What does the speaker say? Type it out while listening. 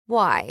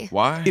Why?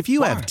 Why? If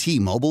you have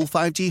T-Mobile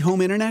 5G home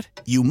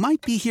internet, you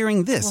might be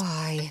hearing this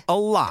Why? a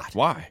lot.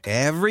 Why?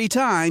 Every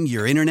time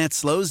your internet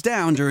slows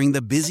down during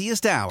the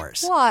busiest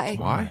hours. Why?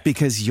 Why?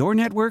 Because your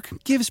network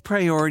gives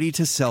priority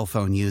to cell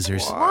phone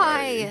users.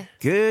 Why?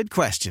 Good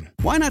question.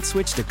 Why not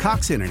switch to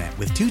Cox Internet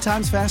with 2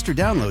 times faster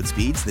download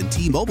speeds than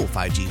T-Mobile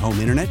 5G home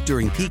internet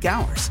during peak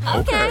hours?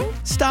 Okay.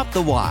 Stop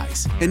the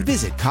whys and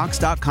visit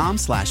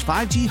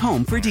cox.com/5G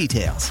home for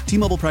details.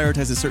 T-Mobile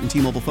prioritizes certain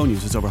T-Mobile phone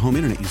users over home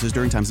internet users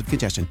during times of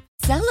congestion.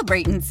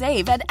 Celebrate and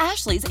save at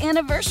Ashley's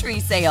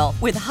Anniversary Sale.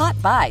 With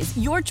Hot Buys,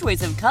 your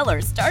choice of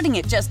colors starting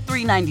at just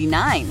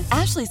 $3.99.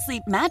 Ashley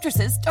Sleep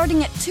mattresses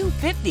starting at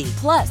 $2.50.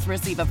 Plus,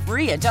 receive a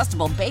free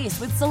adjustable base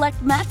with select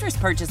mattress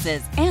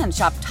purchases. And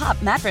shop top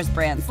mattress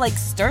brands like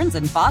Stearns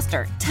 &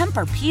 Foster,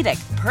 Tempur-Pedic,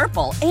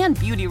 Purple, and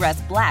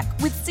Beautyrest Black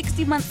with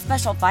 60-month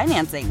special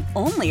financing.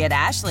 Only at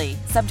Ashley.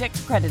 Subject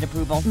to credit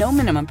approval. No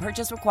minimum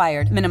purchase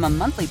required. Minimum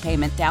monthly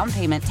payment, down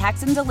payment,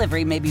 tax, and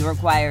delivery may be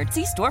required.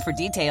 See store for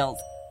details.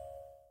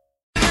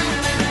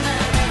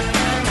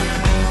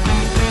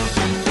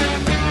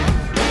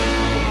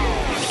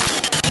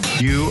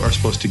 You are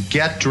supposed to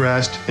get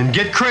dressed and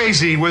get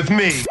crazy with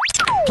me.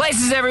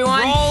 Places,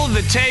 everyone. Roll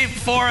the tape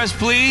for us,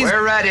 please.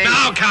 We're ready.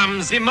 Now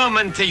comes the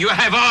moment you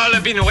have all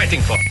been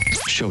waiting for.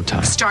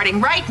 Showtime.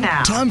 Starting right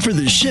now. Time for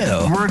the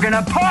show. We're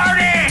gonna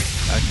party!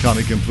 I caught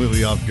me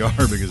completely off guard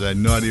because I had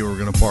no idea we were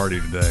going to party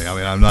today. I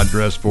mean, I'm not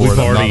dressed for it.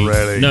 Party. I'm not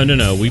ready.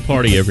 No. We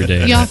party every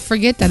day. Y'all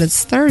forget that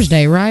it's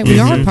Thursday, right? We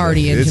are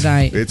partying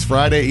tonight. It's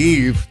Friday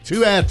Eve,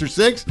 2 after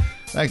 6.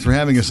 Thanks for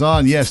having us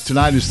on. Yes,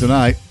 tonight is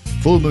tonight.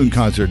 Full Moon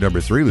Concert number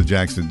 3 with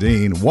Jackson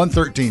Dean.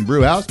 113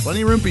 Brew House.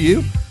 Plenty of room for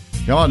you.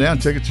 Come on down.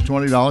 Tickets are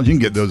 $20. You can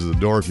get those at the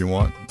door if you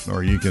want.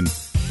 Or you can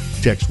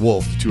text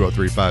Wolf to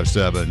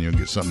 20357. You'll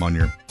get something on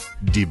your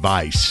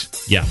device.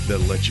 Yeah.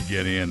 That'll let you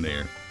get in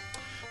there.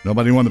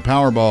 Nobody won the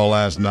Powerball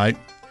last night.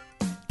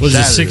 Was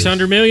it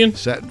 600 million?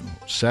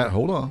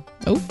 Hold on.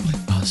 Oh,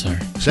 sorry.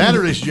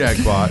 Saturday's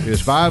jackpot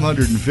is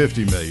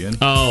 $550 million.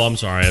 Oh, I'm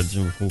sorry.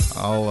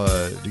 I'll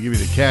to give you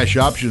the cash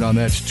option on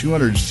that's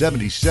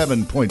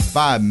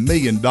 $277.5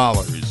 million.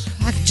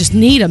 I just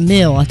need a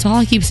meal. That's all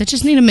I keep saying.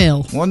 Just need a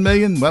meal. $1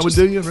 million? That would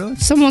do you, really?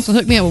 If someone wants to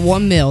hook me up with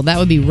one meal, that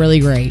would be really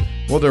great.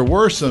 Well, there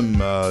were some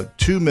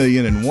 $2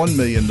 million and $1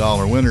 million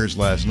winners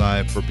last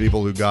night for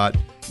people who got,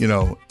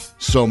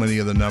 so many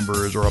of the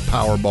numbers or a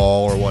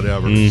Powerball or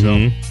whatever. Mm-hmm.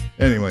 So,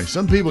 anyway,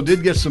 some people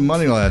did get some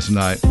money last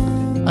night.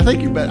 I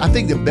think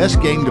the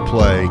best game to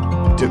play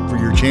for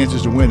your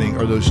chances of winning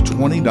are those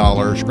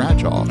 $20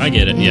 scratch-offs. I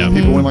get it, yeah.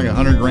 People win like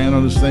 $100,000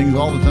 on those things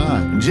all the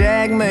time.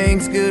 Jack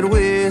makes good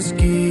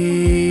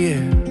whiskey.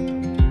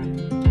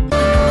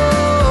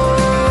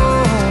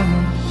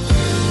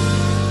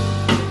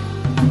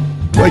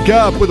 Wake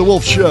up with the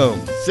Wolf Show,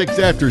 6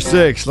 after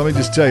 6. Let me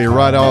just tell you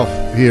right off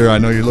here, I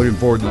know you're looking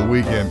forward to the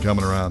weekend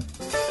coming around.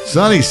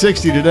 Sunny,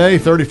 60 today,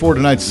 34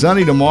 tonight.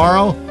 Sunny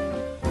tomorrow.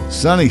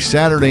 Sunny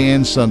Saturday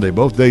and Sunday.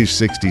 Both days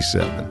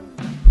 67.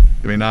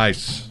 It'll be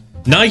nice.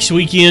 Nice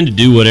weekend to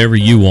do whatever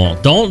you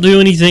want. Don't do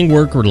anything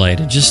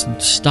work-related. Just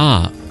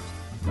stop.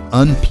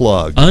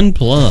 Unplug.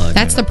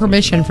 That's the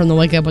permission from the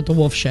Wake Up with the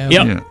Wolf Show.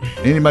 Yep. Yeah.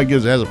 Anybody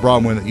has a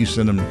problem with it, you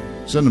send them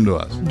to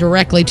us.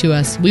 Directly to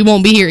us. We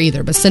won't be here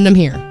either, but send them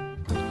here.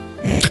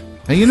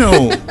 Hey,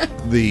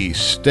 the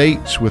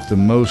states with the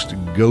most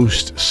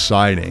ghost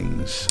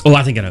sightings. Oh,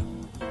 I think I know.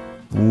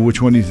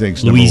 Which one do you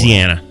think's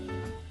Louisiana. number one?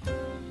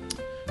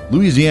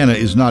 Louisiana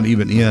is not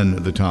even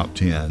in the top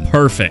 10.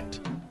 Perfect.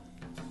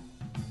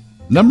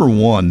 Number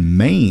 1,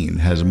 Maine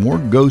has more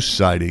ghost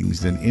sightings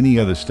than any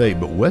other state,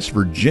 but West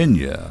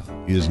Virginia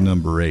is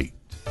number 8.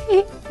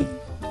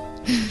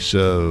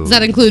 So does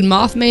that include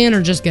Mothman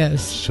or just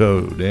ghosts?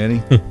 So,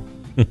 Danny,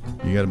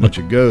 you got a bunch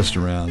of ghosts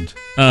around.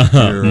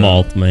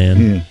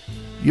 Mothman. Yeah.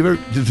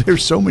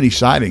 There's so many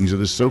sightings of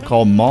this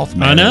so-called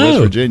Mothman. I know. In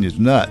West Virginia. It's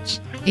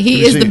nuts.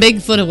 He is the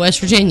Bigfoot of West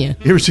Virginia.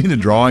 You ever seen the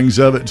drawings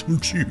of it? Some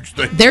huge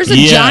thing. There's a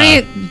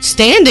giant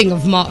standing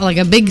of like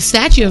a big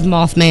statue of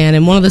Mothman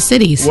in one of the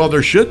cities. Well,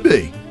 there should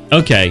be.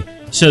 Okay,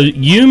 so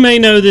you may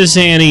know this,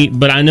 Annie,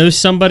 but I know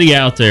somebody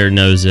out there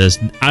knows this.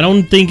 I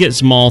don't think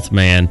it's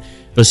Mothman,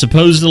 but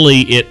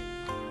supposedly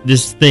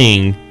this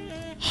thing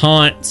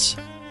haunts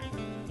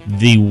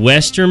the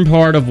western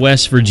part of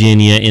West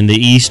Virginia and the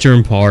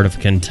eastern part of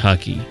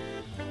Kentucky.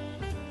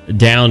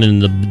 Down in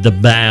the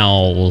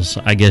bowels,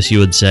 I guess you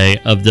would say,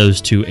 of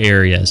those two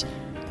areas.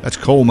 That's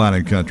coal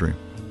mining country.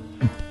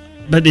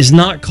 But it's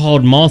not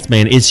called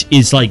Mothman.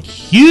 It's like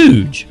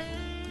huge.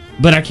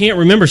 But I can't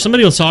remember.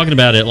 Somebody was talking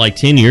about it like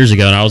 10 years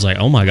ago, and I was like,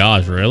 oh my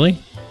gosh, really?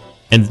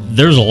 And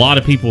there's a lot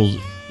of people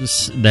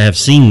that have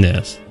seen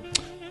this.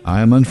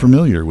 I am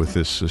unfamiliar with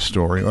this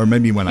story, or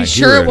maybe when I hear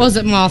sure it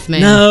wasn't Mothman?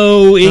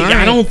 No,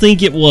 I don't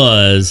think it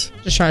was.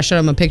 Just try to show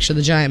him a picture of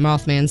the giant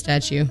Mothman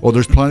statue. Well,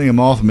 there's plenty of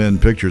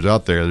Mothman pictures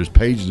out there. There's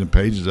pages and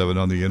pages of it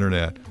on the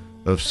internet.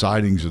 of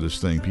sightings of this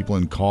thing. People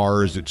in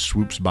cars, it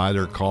swoops by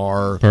their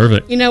car.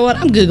 Perfect. You know what?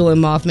 I'm Googling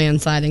Mothman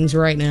sightings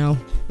right now.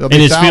 There'll And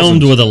be it's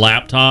filmed thousands. with a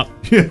laptop.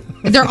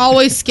 They're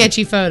always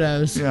sketchy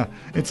photos. Yeah,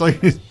 it's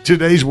like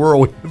today's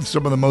world with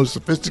some of the most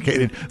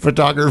sophisticated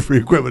photography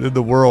equipment in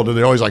the world, and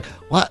they're always like,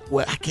 "What?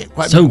 I can't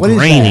quite." So what is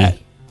grainy. that?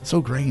 So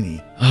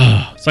grainy,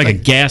 It's like a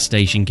gas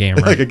station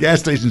camera. like a gas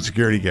station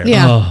security camera.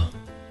 Yeah. Oh,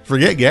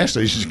 Forget gas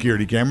station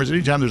security cameras.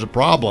 Anytime there's a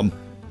problem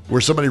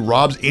where somebody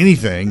robs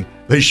anything,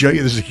 they show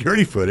you the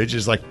security footage.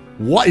 It's like,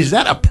 what is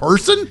that? A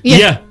person?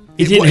 yeah.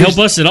 It didn't What help is-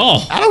 us at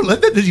all. I don't.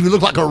 That doesn't even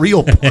look like a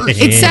real person.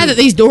 It's sad that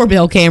these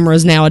doorbell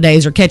cameras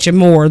nowadays are catching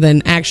more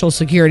than actual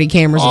security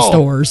cameras in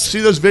stores. See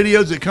those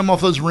videos that come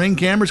off those Ring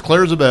cameras?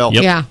 Clear as a bell.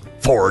 Yep. Yeah.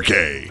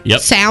 4K. Yep.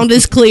 Sound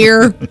is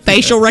clear.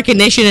 Facial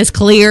recognition is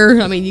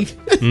clear. I mean, you.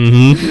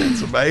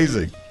 It's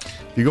amazing.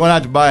 If you're going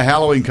out to buy a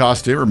Halloween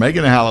costume or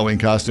making a Halloween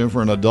costume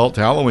for an adult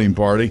Halloween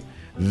party,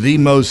 the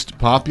most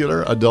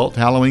popular adult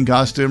Halloween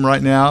costume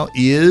right now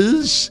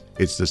is,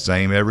 it's the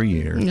same every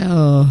year,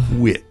 Oh.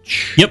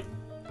 witch. Yep.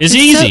 It's So,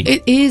 easy.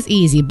 it is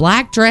easy.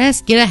 Black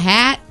dress, get a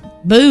hat,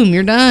 boom,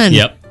 you're done.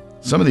 Yep.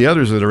 Some of the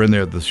others that are in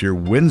there this year,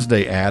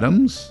 Wednesday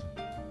Addams,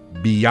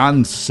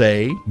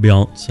 Beyonce.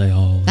 Beyonce.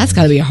 Oh. That's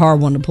got to be a hard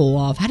one to pull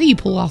off. How do you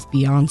pull off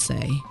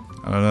Beyonce?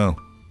 I don't know.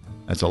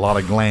 That's a lot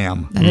of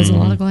glam. That is a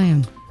lot of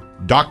glam.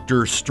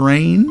 Doctor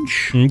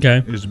Strange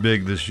Okay. is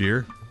big this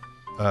year.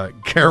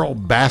 Carol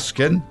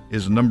Baskin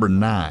is number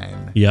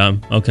 9. Yeah.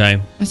 Okay.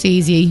 That's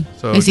easy.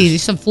 So It's easy.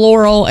 just- Some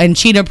floral and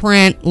cheetah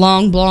print,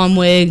 long blonde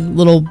wig,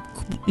 little,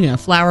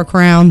 flower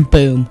crown,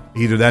 boom.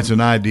 Either that's an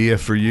idea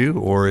for you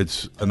or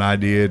it's an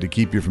idea to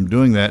keep you from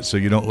doing that so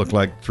you don't look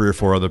like 3 or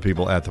 4 other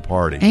people at the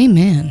party.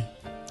 Amen.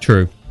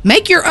 True.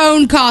 Make your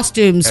own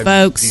costumes, Do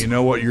folks. you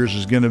know what yours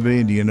is going to be?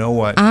 And do you know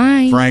what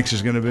I- Frank's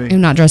is going to be?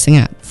 I'm not dressing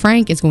up.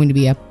 Frank is going to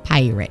be a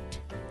pirate.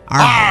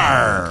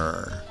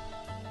 Arr!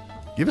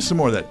 Give us some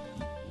more of that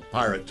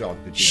pirate talk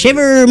that you do.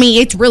 Shiver me.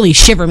 It's really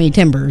shiver me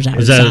timbers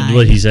outside. Is that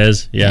what he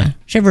says? Yeah.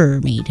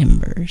 Shiver me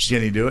timbers.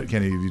 Can he do it?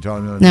 Can he? Have you taught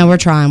him? No, we're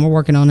trying. We're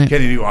working on it. Can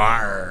he do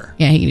arr?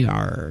 Yeah, he can do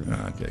our.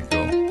 Okay,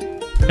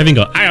 cool. Have him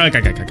go.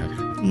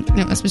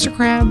 No, that's Mr.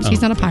 Krabs.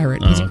 He's not a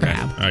pirate. He's a okay.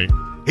 crab. All right.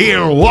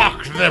 He'll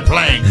walk the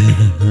plank.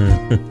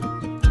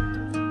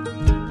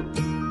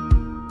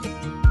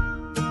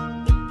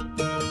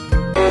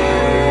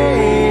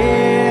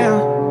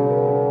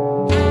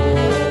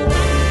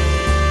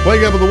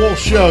 Wake up with the Wolf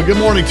Show. Good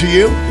morning to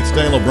you. It's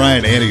Dale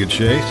O'Brien, Andy and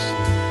Chase.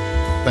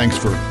 Thanks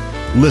for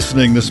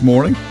listening this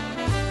morning.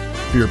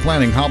 If you're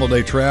planning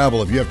holiday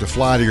travel, if you have to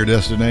fly to your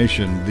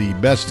destination, the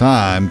best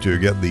time to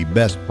get the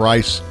best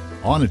price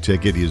on a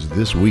ticket is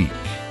this week.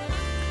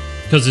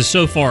 Because it's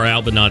so far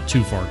out, but not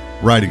too far.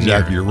 Right,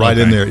 exactly. Near. You're right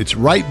in Okay. there. It's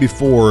right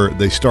before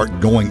they start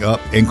going up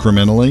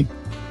incrementally.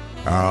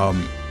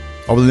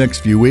 Over the next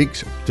few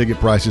weeks, ticket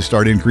prices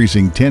start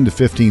increasing $10 to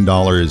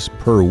 $15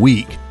 per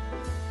week.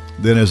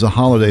 Then as the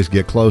holidays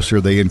get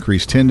closer, they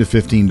increase $10 to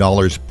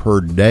 $15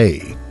 per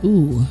day.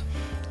 Ooh.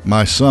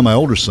 My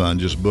older son,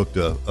 just booked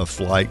a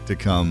flight to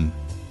come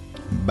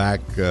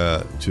back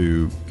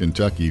to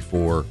Kentucky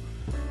for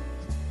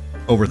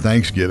over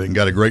Thanksgiving.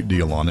 Got a great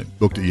deal on it.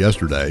 Booked it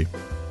yesterday.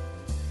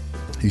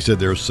 He said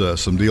there's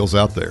some deals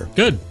out there.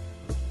 Good.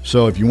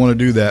 So if you want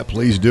to do that,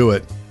 please do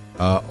it.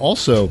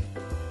 Also,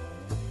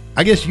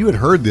 I guess you had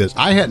heard this.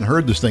 I hadn't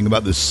heard this thing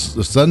about the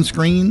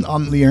sunscreen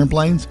on the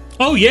airplanes.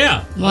 Oh,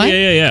 yeah. What? Oh,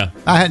 yeah.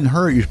 I hadn't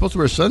heard. You're supposed to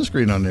wear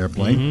sunscreen on the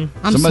airplane.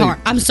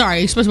 I'm sorry.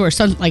 You're supposed to wear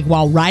sun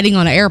while riding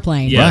on an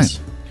airplane. Yes.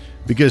 Right.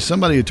 Because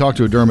somebody had talked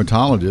to a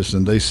dermatologist,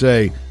 and they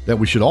say that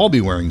we should all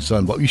be wearing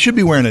sunblock. You should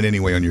be wearing it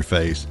anyway on your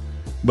face,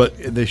 but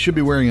they should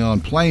be wearing it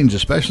on planes,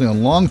 especially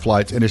on long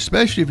flights, and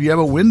especially if you have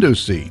a window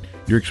seat.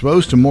 You're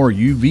exposed to more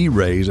UV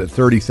rays at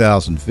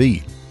 30,000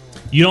 feet.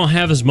 You don't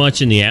have as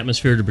much in the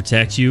atmosphere to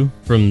protect you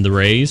from the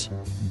rays.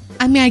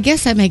 I mean, I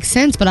guess that makes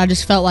sense, but I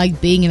just felt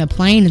like being in a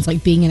plane is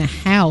like being in a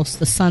house.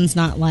 The sun's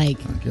not like,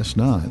 I guess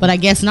not. but I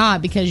guess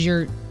not because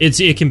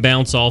It can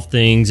bounce off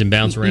things and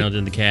bounce around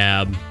in the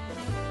cab.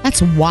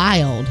 that's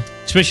wild.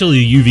 Especially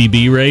the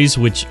UVB rays,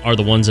 which are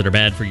the ones that are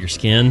bad for your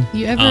skin.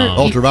 You ever-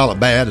 Ultraviolet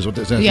bad is what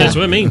that says. Yeah. That's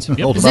what it means. Yep.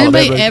 Has Ultraviolet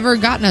anybody bad. ever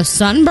gotten a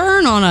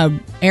sunburn on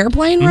a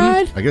airplane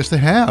ride? I guess they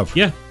have.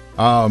 Yeah.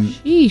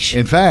 Sheesh.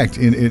 In fact,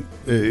 in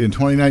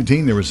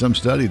 2019, there was some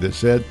study that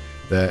said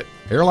that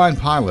airline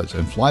pilots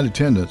and flight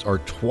attendants are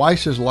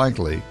twice as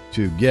likely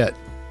to get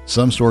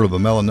some sort of a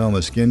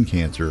melanoma skin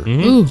cancer.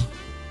 Ooh.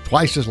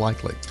 Twice as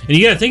likely. And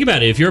you got to think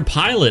about it. If you're a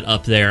pilot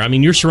up there, I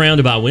mean, you're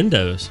surrounded by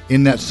windows.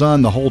 In that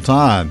sun the whole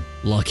time.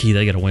 Lucky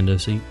they got a window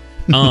seat.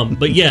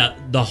 But yeah,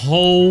 the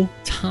whole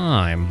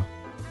time.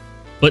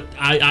 But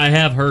I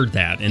have heard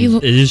that, and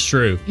it is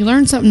true. You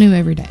learn something new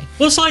every day.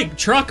 Well, it's like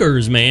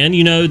truckers, man.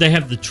 You know, they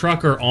have the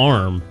trucker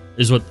arm,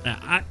 is what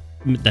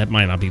that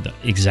might not be the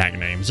exact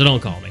name, so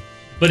don't call me.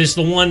 But it's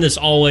the one that's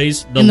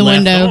always the In the left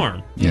window.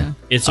 arm. Yeah.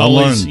 It's I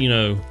always,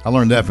 learned- I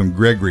learned that from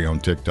Gregory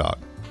on TikTok.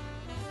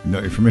 You know,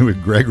 you familiar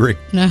with Gregory?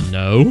 No.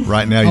 No.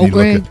 Right now, Oh, you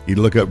Greg.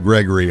 look up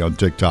Gregory on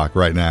TikTok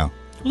right now.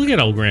 Look at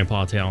old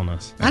Grandpa telling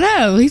us. I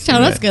know. He's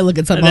telling us to go look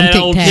at something on That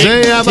old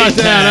TikTok. See, how about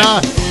that,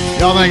 huh?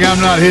 Y'all think I'm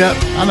not hip?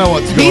 I know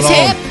what's going He's on.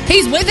 hip.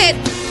 He's with it.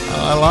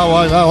 I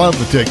love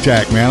the Tic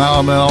Tac, man.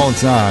 I'm in all the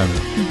time.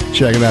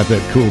 Checking out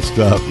that cool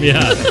stuff.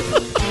 Yeah.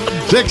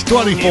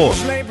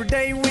 624. Labor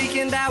Day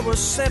weekend, I was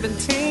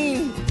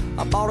 17.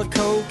 I bought a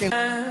Coke and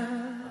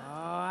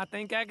I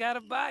think I got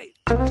a bite.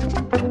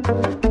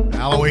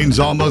 Halloween's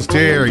almost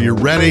here. You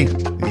ready?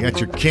 You got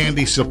your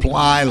candy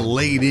supply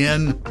laid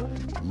in.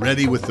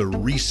 Ready with the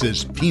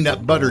Reese's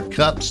Peanut Butter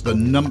Cups, the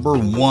number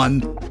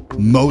one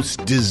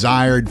most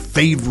desired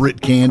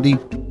favorite candy.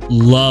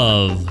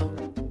 Love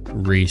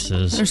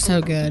Reese's. They're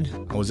so good.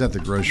 I was at the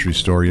grocery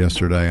store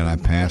yesterday and I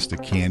passed the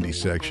candy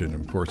section.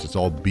 Of course, it's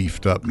all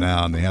beefed up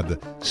now and they have the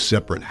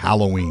separate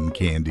Halloween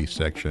candy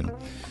section.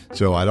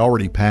 So I'd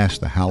already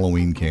passed the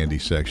Halloween candy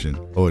section.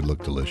 Oh, it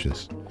looked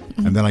delicious.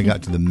 And then I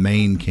got to the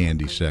main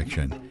candy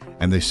section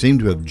and they seem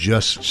to have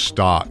just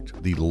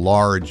stocked the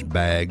large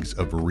bags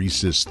of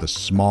Reese's, the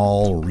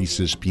small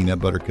Reese's Peanut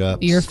Butter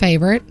Cups. Your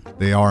favorite?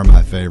 They are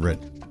my favorite.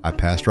 I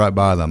passed right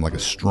by them like a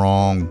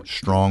strong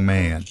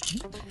man.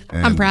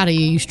 And I'm proud of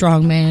you, you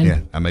strong man. yeah,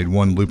 I made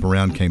one loop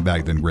around, came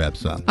back, then grabbed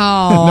some.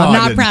 Oh, No, I'm I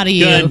not didn't. proud of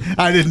you. Good.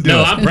 I didn't do No,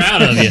 it. I'm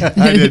proud of you.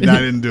 I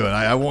didn't do it.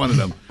 I wanted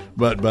them,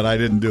 but I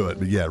didn't do it.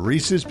 But yeah,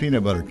 Reese's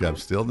Peanut Butter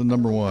Cups, still the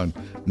number one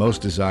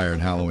most desired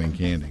Halloween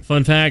candy.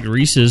 Fun fact,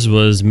 Reese's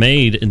was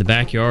made in the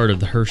backyard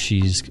of the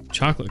Hershey's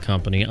chocolate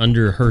company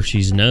under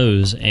Hershey's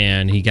nose,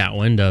 and he got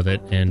wind of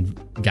it and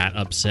got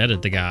upset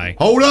at the guy.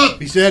 Hold up,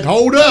 he said,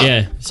 hold up.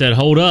 Yeah, said,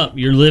 hold up.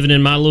 You're living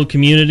in my little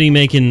community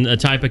making a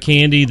type of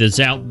candy that's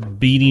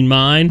outbeating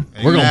mine.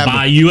 We're going to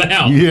buy you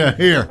out. Yeah,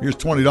 here's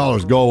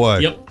 $20. Go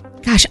away.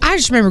 Yep. Gosh, I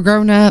just remember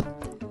growing up,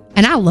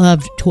 and I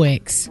loved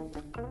Twix.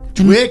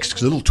 Twix,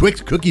 little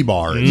Twix cookie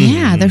bars.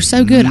 Yeah, they're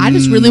so good. I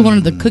just really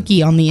wanted the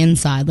cookie on the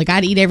inside. Like,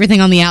 I'd eat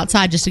everything on the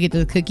outside just to get to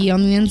the cookie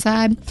on the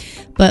inside.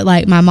 But,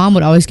 like, my mom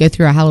would always go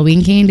through our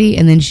Halloween candy,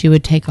 and then she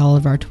would take all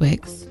of our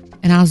Twix.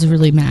 And I was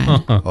really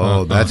mad.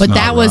 Oh, that's But not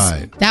that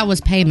right.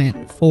 was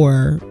payment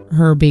for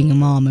her being a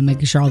mom and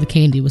making sure all the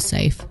candy was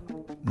safe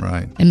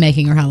Right. and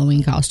making her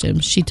Halloween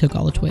costumes. She took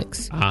all the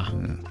Twix. Ah.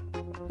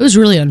 It was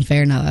really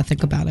unfair now that I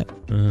think about it.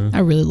 I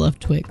really love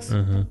Twix.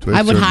 Twix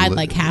I would are hide deli-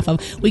 like half of.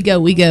 We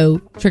go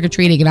trick or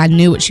treating, and I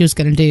knew what she was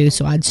going to do,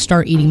 so I'd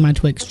start eating my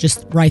Twix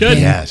just right Good.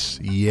 then. Yes.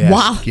 Get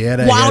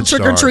a While head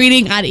trick or start.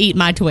 treating, I'd eat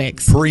my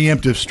Twix.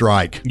 Preemptive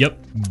strike. Yep.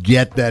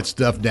 Get that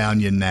stuff down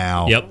you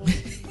now. Yep.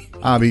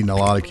 I've eaten a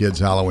lot of kids'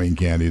 Halloween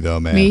candy, though,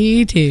 man.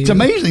 Me too. It's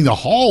amazing the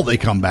haul they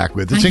come back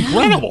with. It's I know.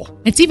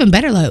 incredible. It's even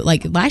better though.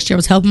 Like last year, I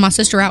was helping my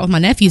sister out with my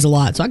nephews a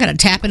lot, so I got to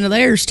tap into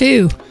theirs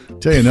too.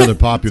 Tell you another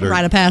popular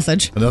Rite of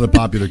passage. another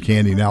popular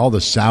candy. Now all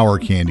the sour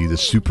candy, the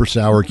super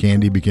sour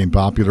candy became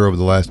popular over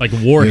the last Like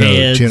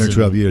Warheads 10 or and-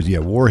 12 years. Yeah,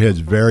 Warheads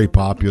very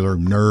popular,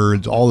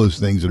 Nerds, all those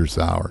things that are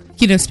sour.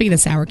 You know, speaking of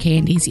sour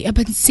candies, I've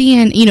been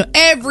seeing,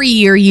 every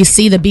year you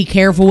see the be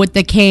careful with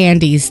the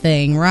candies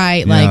thing,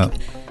 right? Yeah. Like,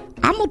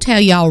 I'm going to tell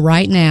y'all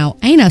right now,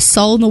 ain't a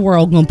soul in the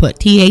world going to put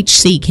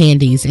THC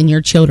candies in your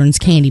children's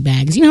candy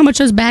bags. You know how much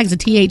those bags of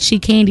THC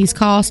candies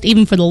cost,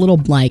 even for the little,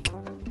 like,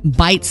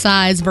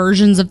 bite-sized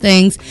versions of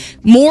things?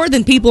 More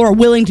than people are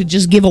willing to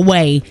just give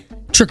away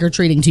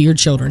trick-or-treating to your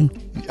children.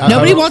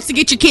 Nobody wants to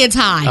get your kids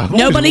high.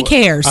 Nobody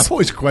cares. I've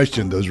always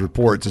questioned those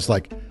reports. It's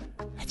like,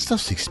 that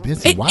stuff's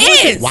expensive.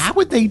 It is. Why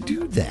would they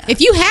do that?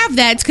 If you have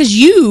that, it's because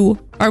you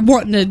are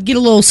wanting to get a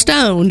little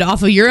stoned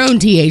off of your own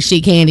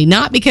THC candy,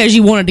 not because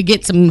you wanted to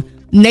get some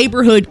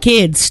neighborhood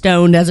kids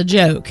stoned as a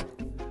joke.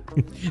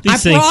 I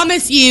things-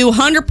 promise you,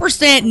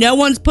 100%, no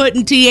one's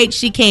putting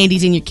THC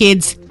candies in your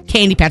kids'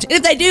 candy pouch.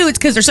 If they do, it's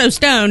because they're so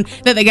stoned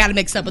that they got to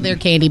mix up with their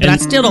candy, but I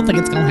still don't think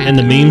it's going to happen. And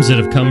the memes that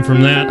have come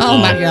from that. Oh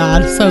my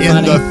God, so In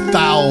funny. the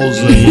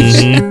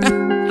thousands.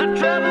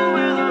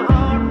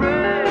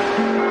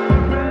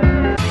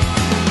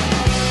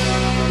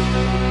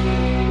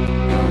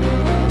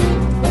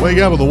 Wake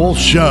up with the Wolf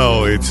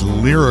Show. It's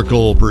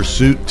lyrical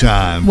pursuit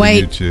time for Wait.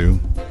 you two.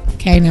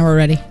 Okay, now we're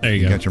ready. There you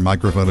You go. got your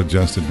microphone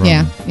adjusted, bro.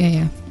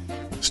 Yeah.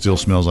 Still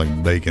smells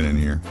like bacon in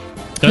here.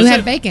 Who Does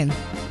had it? bacon?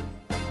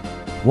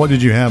 What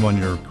did you have on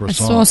your A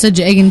croissant? sausage,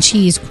 egg, and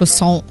cheese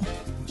croissant.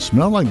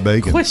 Smelled like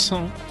bacon.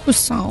 Croissant.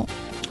 Croissant.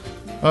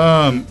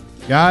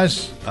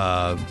 Guys,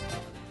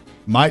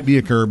 might be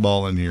a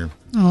curveball in here.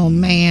 Oh,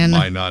 man.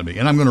 Might not be.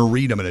 And I'm going to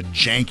read them in a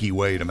janky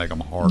way to make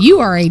them hard. You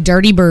are a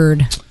dirty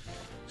bird.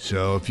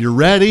 So if you're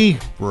ready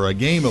for a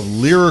game of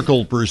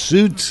lyrical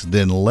pursuits,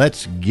 then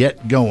let's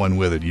get going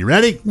with it. You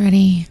ready?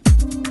 Ready.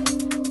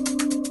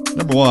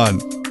 Number one.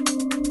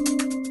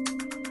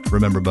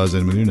 Remember Buzz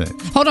in with your name.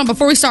 Hold on,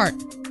 before we start.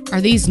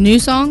 Are these new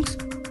songs?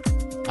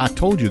 I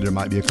told you there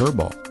might be a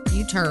curveball.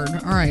 You turd.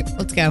 All right,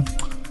 let's go.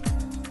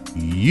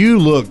 You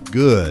look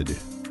good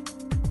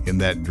in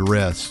that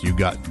dress you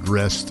got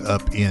dressed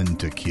up in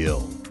to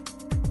kill.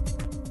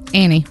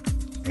 Annie.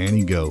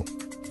 Annie, go.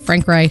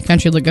 Frank Ray.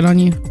 Country look good on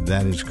you?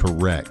 That is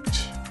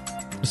correct.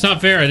 It's not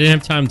fair. I didn't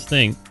have time to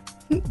think.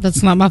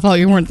 That's not my fault.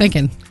 You weren't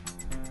thinking.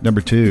 Number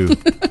two.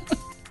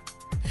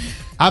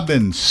 I've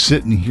been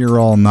sitting here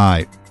all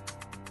night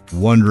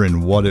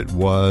wondering what it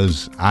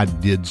was I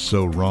did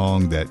so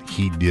wrong that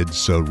he did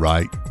so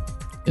right.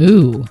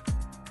 Ooh.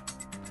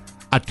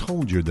 I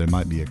told you there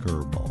might be a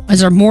curveball.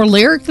 Is there more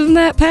lyric than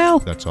that, pal?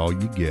 That's all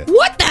you get.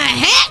 What the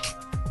heck?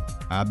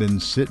 I've been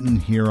sitting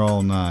here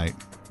all night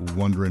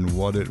wondering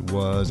what it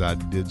was I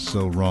did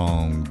so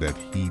wrong that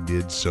he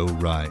did so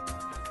right.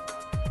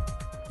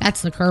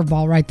 That's the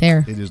curveball right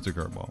there. It is the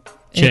curveball.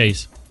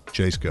 Chase.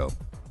 Chase, go.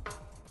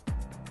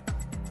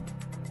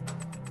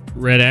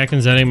 Red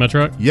Atkins, that ain't my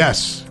truck?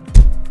 Yes.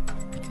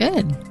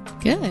 Good.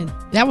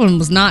 That one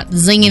was not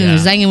zinging Yeah. and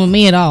zanging with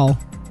me at all.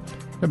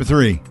 Number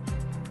 3.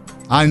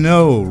 I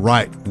know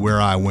right where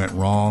I went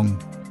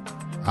wrong.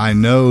 I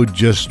know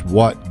just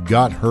what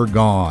got her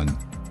gone.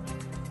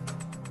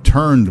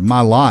 Turned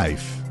my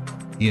life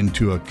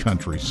into a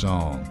country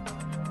song.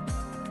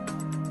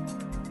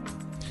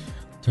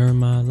 Turn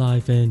my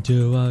life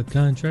into a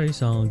country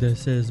song.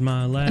 This is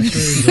my last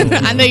resort.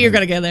 I knew you were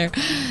going to go there.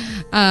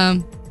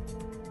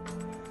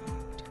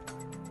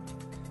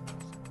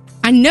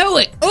 I know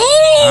it. Ooh!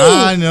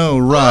 I know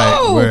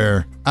right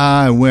where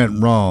I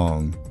went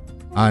wrong.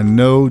 I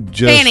know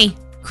just... Fanny.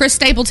 Chris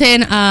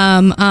Stapleton.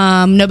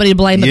 Nobody to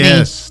blame but me.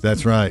 Yes,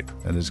 that's right.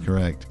 That is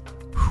correct.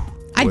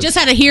 I just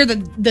had to hear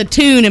the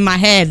tune in my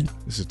head.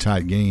 This is a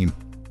tight game.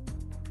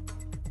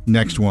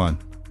 Next one.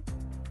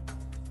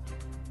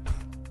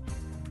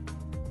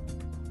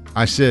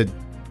 I said,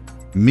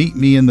 meet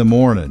me in the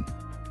morning.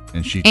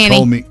 And she Annie.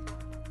 told me...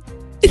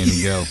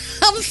 Annie, go.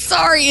 I'm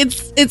sorry.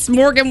 It's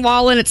Morgan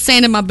Wallen. It's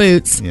sand in my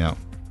boots. Yeah.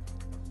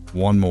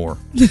 One more.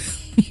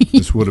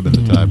 This would have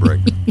been the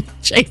tiebreaker.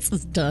 Chase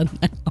is done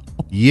now.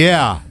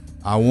 Yeah,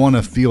 I want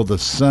to feel the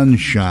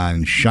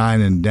sunshine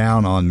shining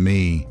down on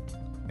me.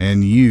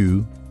 And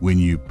you, when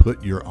you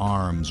put your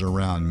arms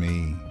around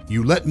me,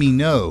 you let me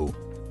know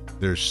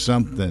there's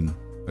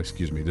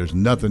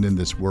nothing in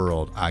this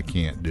world I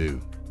can't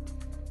do.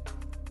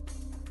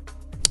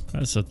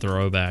 That's a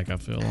throwback, I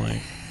feel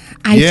like.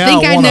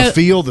 I want to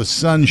feel the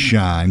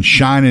sunshine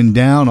shining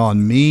down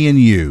on me and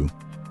you.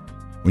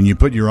 When you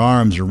put your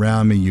arms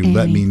around me, you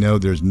let me know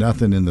there's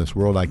nothing in this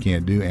world I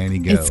can't do. Annie,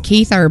 go. It's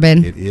Keith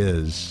Urban. It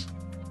is.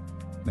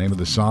 Name of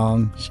the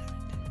song?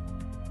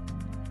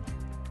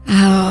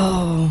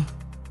 Oh.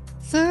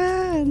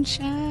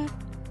 Sunshine.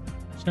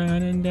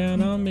 Shining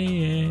down on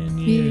me and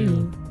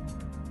you.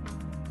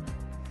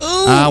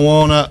 Ooh. I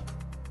wanna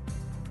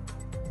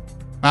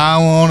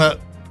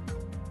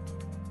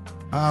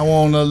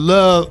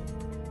love.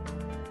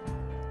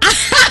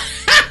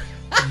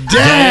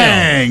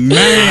 Dang,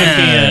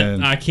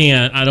 man. I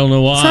can't. I don't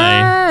know why.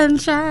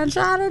 Sunshine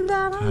shining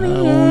down on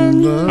me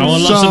and you. I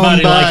want to love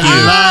somebody like you.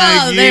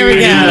 Oh, there we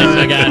go.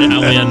 I got it.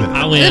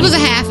 I win. It was a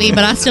halfie,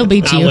 but I still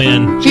beat you. I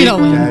win. You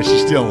don't win. Yeah, she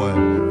still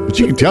won. But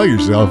you can tell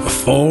yourself.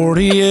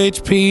 40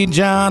 HP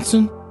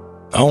Johnson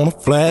on a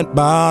flat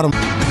bottom.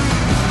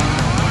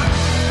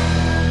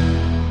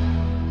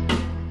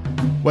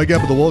 Wake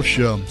up with the Wolf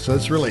Show. So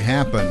this really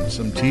happened.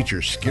 Some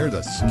teacher scared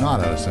the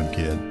snot out of some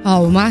kid.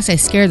 Oh, when I say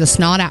scare the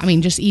snot out, I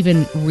mean just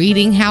even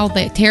reading how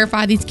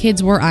terrified these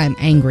kids were, I'm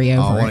angry over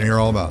I want it. to hear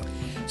all about it.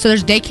 So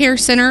there's daycare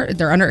center.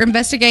 They're under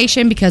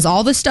investigation because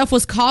all this stuff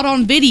was caught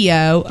on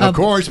video. Of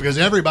course, because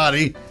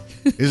everybody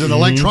is an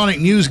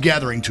electronic news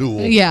gathering tool.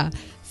 Yeah.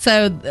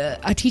 So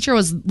a teacher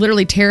was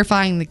literally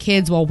terrifying the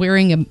kids while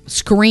wearing a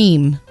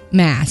Scream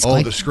mask.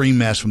 Oh, the Scream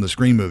mask from the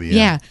Scream movie.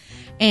 Yeah.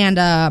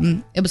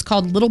 And it was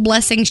called Little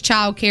Blessings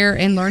Child Care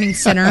and Learning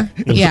Center.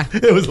 Yeah.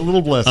 It was a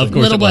Little Blessing. Of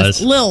course it was.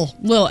 Lil,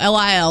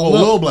 L-I-L. Oh,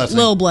 Lil Blessing.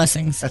 Lil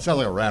Blessings. That sounds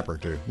like a rapper,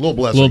 too. Little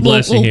Blessing. Little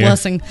Blessing Little here.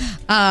 Blessing.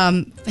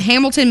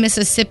 Hamilton,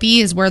 Mississippi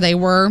is where they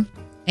were.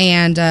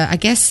 And I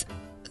guess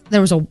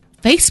there was a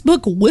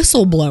Facebook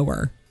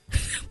whistleblower,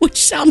 which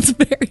sounds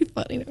very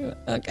funny.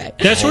 Okay.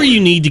 That's where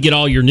you need to get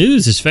all your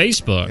news is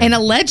Facebook. And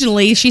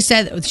allegedly, she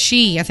said, I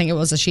think it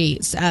was a she,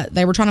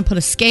 they were trying to put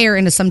a scare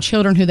into some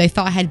children who they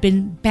thought had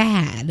been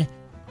bad.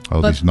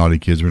 Oh, these naughty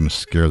kids were going to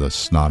scare the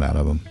snot out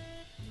of them.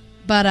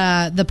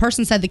 But the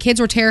person said the kids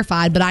were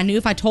terrified, but I knew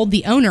if I told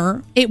the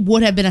owner, it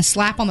would have been a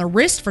slap on the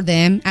wrist for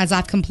them, as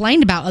I've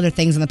complained about other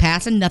things in the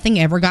past, and nothing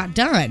ever got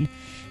done.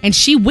 And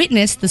she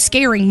witnessed the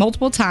scaring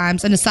multiple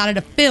times and decided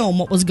to film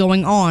what was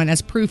going on as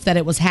proof that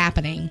it was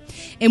happening.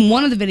 In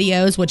one of the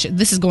videos, which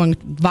this is going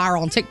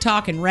viral on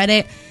TikTok and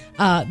Reddit,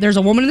 there's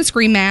a woman in the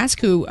Scream mask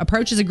who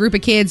approaches a group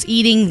of kids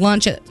eating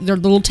lunch at their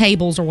little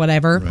tables or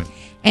whatever. Right.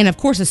 And of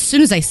course, as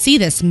soon as they see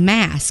this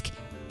mask,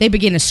 they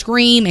begin to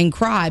scream and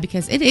cry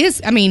because it is,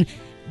 I mean,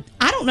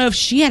 I don't know if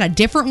she had a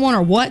different one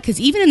or what,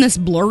 because even in this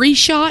blurry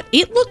shot,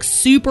 it looks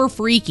super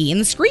freaky. And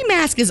the Scream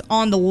mask is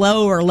on the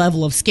lower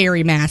level of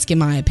scary mask, in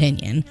my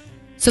opinion.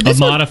 So this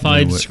a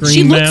modified she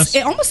Scream mask?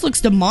 It almost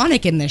looks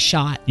demonic in this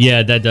shot.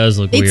 Yeah, that does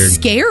look weird. It's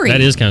scary. That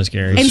is kind of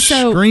scary. And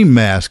so, Scream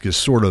mask is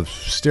sort of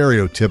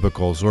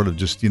stereotypical, sort of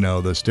just, the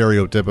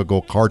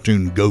stereotypical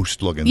cartoon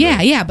ghost looking thing.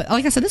 Yeah, but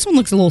like I said, this one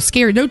looks a little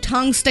scary. No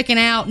tongue sticking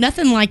out,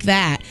 nothing like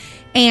that.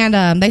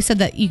 And they said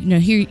that you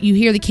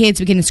hear the kids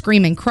begin to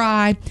scream and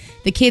cry.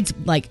 The kids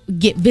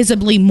get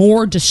visibly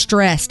more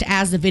distressed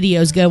as the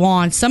videos go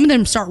on. Some of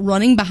them start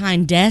running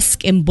behind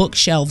desks and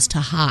bookshelves to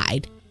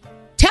hide.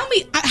 Tell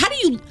me, how do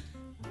you?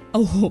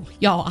 Oh,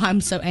 y'all, I'm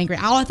so angry.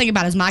 All I think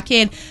about is my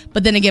kid.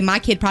 But then again, my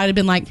kid probably have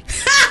been like,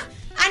 "Ha!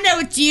 I know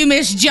it's you,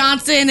 Miss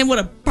Johnson," and would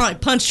have probably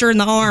punched her in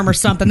the arm or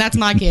something. That's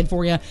my kid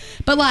for you.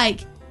 But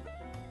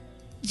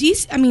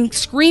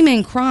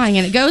screaming, crying,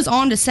 and it goes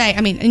on to say,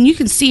 and you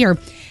can see her.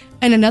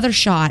 And another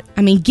shot,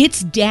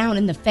 gets down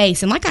in the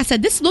face. And like I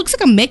said, this looks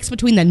like a mix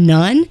between The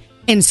Nun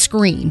and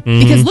Scream. Mm-hmm.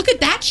 Because look at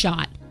that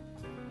shot.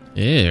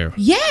 Ew.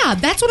 Yeah,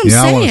 that's what I'm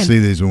saying. I want to see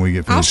these when we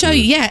get finished. I'll show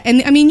you, yeah.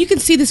 And you can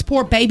see this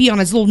poor baby on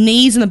his little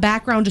knees in the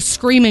background just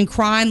screaming,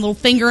 crying, little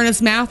finger in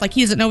his mouth like he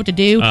doesn't know what to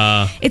do.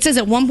 It says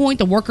at one point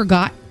the worker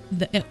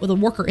the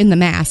worker in the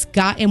mask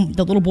got in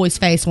the little boy's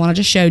face, one I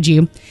just showed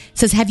you. It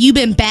says, "Have you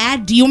been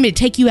bad? Do you want me to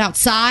take you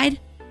outside?"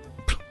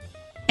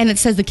 And it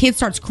says the kid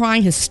starts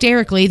crying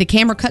hysterically. The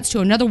camera cuts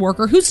to another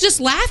worker who's just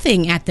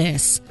laughing at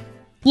this.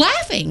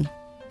 Laughing.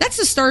 That's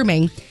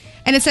disturbing.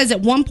 And it says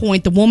at one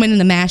point, the woman in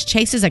the mask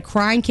chases a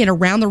crying kid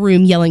around the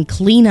room yelling,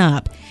 "Clean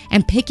up,"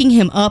 and picking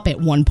him up at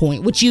one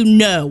point, which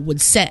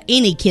would set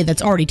any kid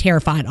that's already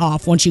terrified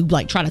off once you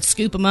try to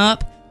scoop him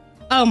up.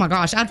 Oh my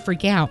gosh, I'd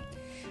freak out.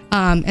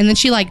 And then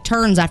she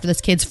turns after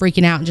this kid's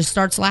freaking out and just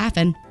starts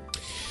laughing.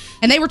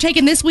 And they were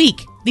taken this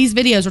week. These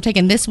videos were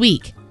taken this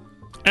week.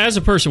 As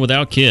a person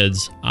without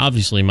kids,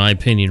 obviously my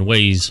opinion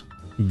weighs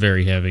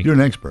very heavy. You're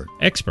an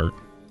expert.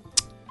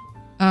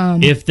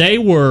 If they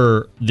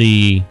were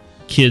the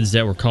kids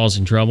that were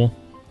causing trouble,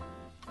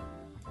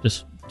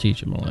 just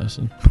teach them a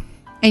lesson.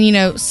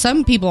 And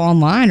some people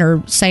online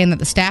are saying that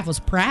the staff was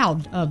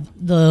proud of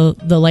the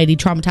lady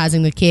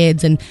traumatizing the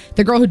kids, and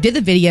the girl who did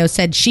the video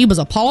said she was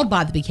appalled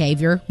by the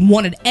behavior,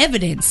 wanted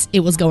evidence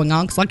it was going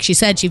on, because like she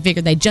said, she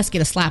figured they'd just get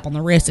a slap on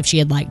the wrist if she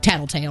had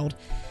tattletaled.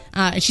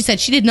 She said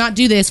she did not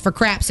do this for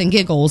craps and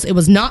giggles. It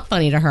was not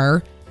funny to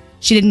her.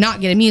 She did not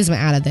get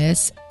amusement out of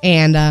this.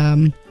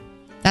 And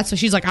that's what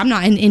she's like, "I'm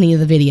not in any of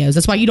the videos.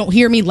 That's why you don't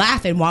hear me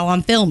laughing while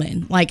I'm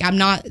filming. I'm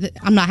not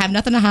have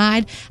nothing to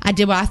hide. I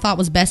did what I thought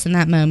was best in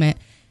that moment."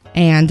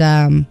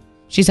 And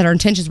she said her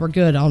intentions were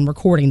good on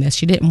recording this.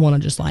 She didn't want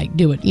to just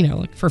do it,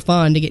 for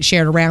fun to get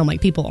shared around like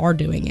people are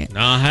doing it.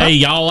 Hey,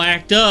 y'all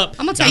act up.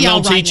 I'm going to tell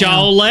y'all right teach now,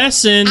 y'all a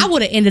lesson. I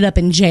would have ended up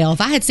in jail.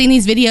 If I had seen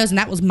these videos and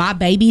that was my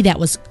baby that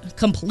was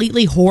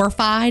completely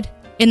horrified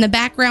in the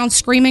background,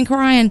 screaming,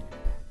 crying,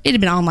 it'd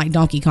have been on like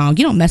Donkey Kong.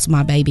 You don't mess with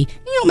my baby.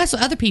 You don't mess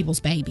with other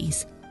people's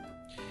babies.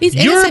 These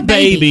Your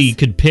baby babies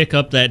could pick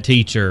up that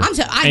teacher I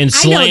slam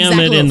know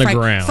exactly it in the Frank,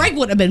 ground. Frank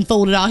wouldn't have been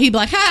fooled at all. He'd be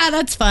like, "Ha,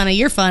 that's funny.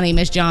 You're funny,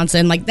 Miss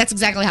Johnson." That's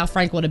exactly how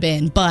Frank would have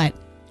been. But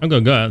I'm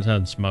going to go outside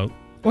and smoke.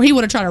 Or he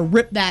would have tried to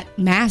rip that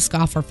mask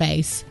off her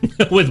face.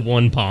 With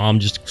one palm,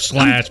 just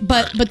slash.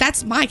 But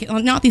that's Mike,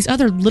 not these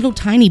other little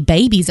tiny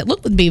babies that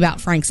look to be about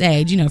Frank's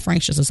age.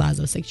 Frank's just the size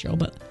of a 6-year-old.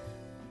 But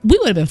we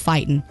would have been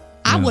fighting.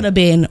 I would have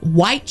been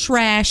white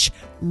trash,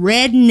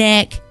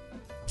 redneck,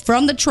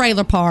 from the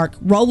trailer park,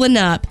 rolling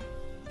up.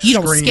 You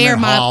don't scare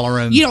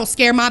you don't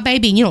scare my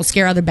baby, and you don't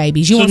scare other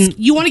babies. You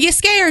want to get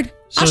scared?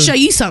 I'll show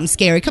you something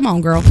scary. Come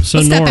on, girl. So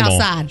Let's step normal.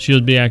 outside. She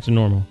would be acting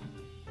normal.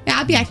 Yeah,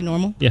 I'd be acting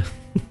normal. Yeah.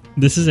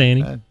 This is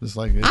Annie. I'm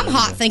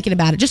hot thinking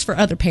about it, just for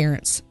other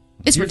parents.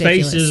 It's Your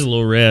ridiculous. face is a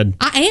little red.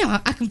 I am.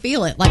 I can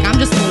feel it. I'm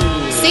just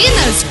seeing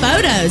those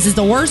photos is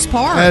the worst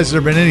part. Has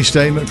there been any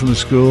statement from the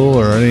school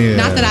or any?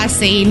 Not that I've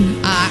seen.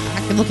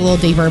 I could look a little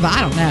deeper, but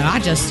I don't know.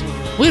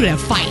 We would have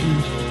been fighting.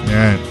 All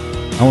right.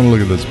 I want to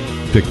look at those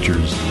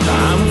pictures.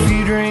 I'm a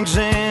few drinks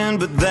in,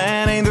 but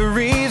that ain't the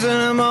reason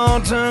I'm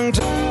all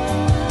tongue-tied.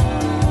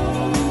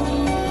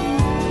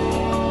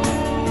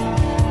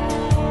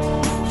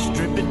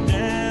 Strip it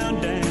down.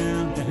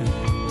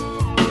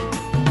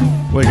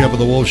 Wake up with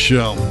the Wolf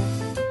Show.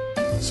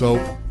 So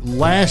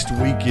last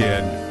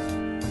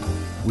weekend,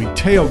 we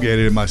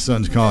tailgated at my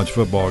son's college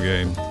football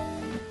game,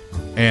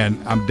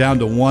 and I'm down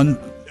to one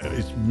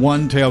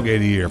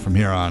tailgate a year from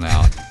here on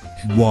out.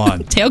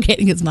 One.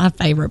 Tailgating is my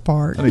favorite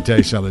part. Let me tell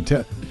you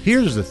something.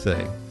 Here's the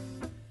thing.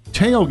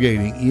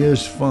 Tailgating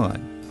is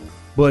fun,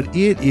 but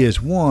it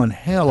is one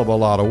hell of a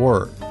lot of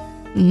work.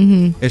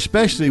 Mm-hmm.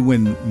 Especially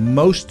when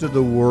most of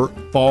the work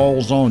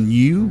falls on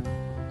you.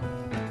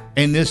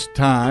 And this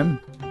time,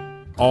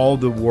 all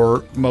the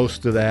work,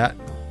 most of that,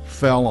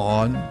 fell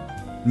on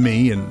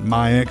me and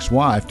my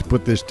ex-wife to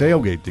put this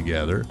tailgate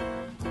together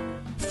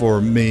for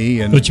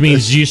me. And which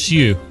means just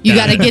you. You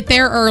got to get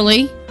there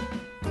early.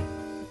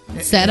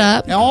 Set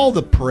up. And all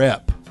the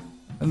prep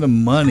and the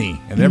money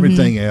and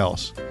everything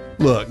else.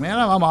 Look, man,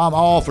 I'm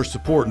all for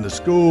supporting the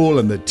school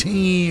and the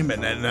team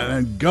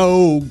and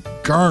go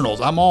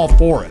Colonels. I'm all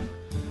for it.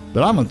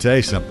 But I'm going to tell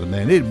you something,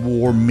 man. It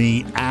wore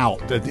me out.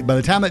 By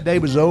the time that day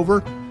was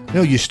over,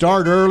 you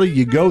start early,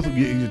 you go through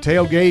you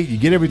tailgate, you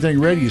get everything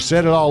ready, you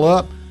set it all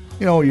up.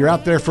 You're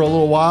out there for a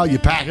little while, you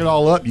pack it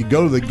all up, you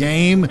go to the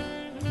game.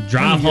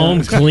 Drive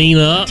home, clean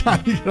up.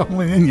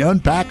 And you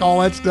unpack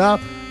all that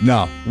stuff.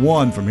 No,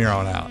 one from here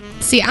on out.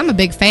 See, I'm a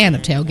big fan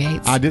of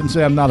tailgates. I didn't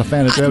say I'm not a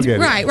fan of tailgating.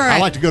 Right. I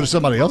like to go to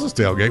somebody else's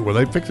tailgate where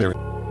they fix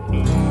everything.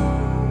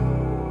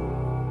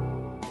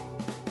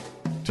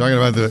 Talking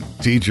about the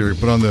teacher who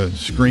put on the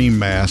Scream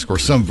mask or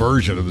some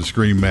version of the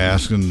Scream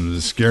mask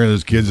and scaring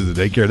those kids at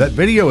the daycare. That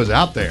video is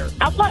out there.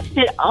 I watched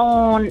it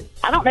on,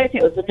 I don't know if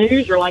it was the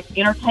news or like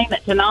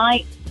Entertainment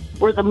Tonight,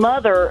 where the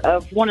mother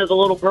of one of the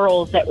little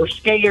girls that were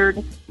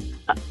scared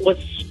was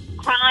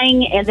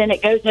crying, and then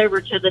it goes over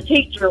to the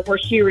teacher where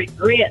she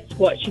regrets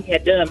what she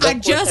had done. I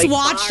just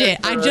watched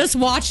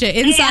it.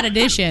 Inside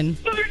Edition.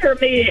 Her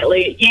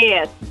immediately,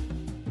 yes.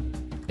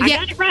 I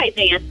got it right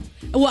then.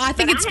 Well, I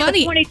think it's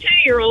funny. I have a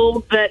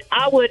 22-year-old, but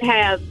I would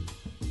have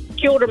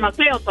killed her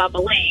myself, I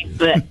believe.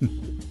 But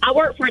I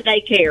work for a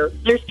daycare.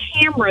 There's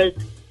cameras.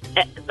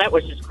 That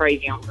was just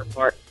crazy on her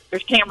part.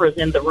 There's cameras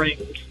in the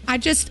rooms. I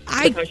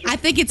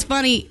think it's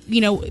funny,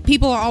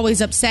 people are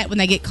always upset when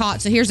they get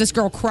caught. So here's this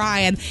girl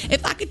crying,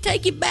 if I could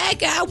take you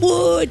back, I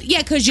would. Yeah,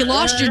 because you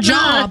lost your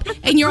job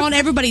and you're on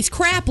everybody's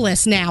crap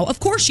list now.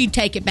 Of course you'd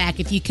take it back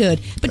if you could.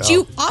 But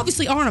you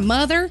obviously aren't a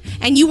mother,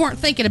 and you weren't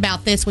thinking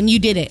about this when you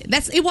did it.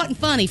 It wasn't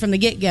funny from the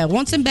get-go.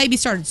 Once them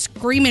babies started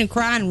screaming,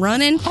 crying,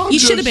 running, you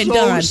should have been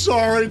done. I'm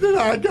sorry that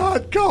I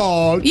got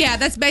caught. Yeah,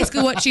 that's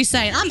basically what she's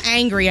saying. I'm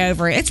angry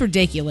over it. It's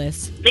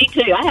ridiculous. Me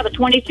too. I have a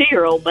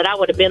 22-year-old, but I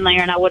would have been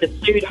there and I would have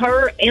sued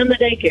her and the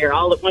daycare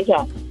all at one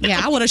time.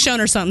 Yeah, I would have shown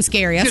her something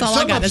scary. That's all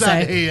I got to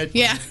say.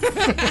 Yeah.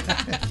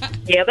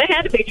 Yeah, they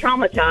had to be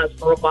traumatized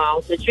for a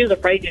while, so she was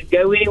afraid to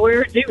go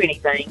anywhere or do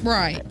anything.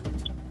 Right.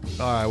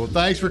 All right. Well,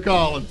 thanks for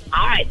calling.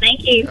 All right.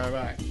 Thank you. All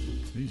right.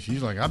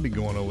 She's like, I'd be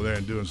going over there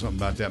and doing something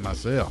about that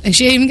myself. And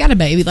she ain't even got a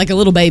baby, like a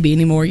little baby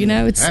anymore,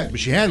 But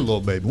she had a little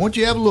baby. Once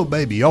you have a little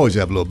baby, you always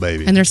have a little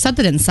baby. And there's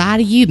something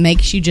inside of you that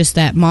makes you just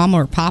that mama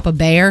or papa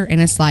bear, and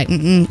it's like, you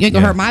ain't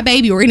gonna hurt my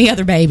baby or any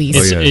other babies.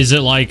 Is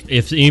it like,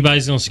 if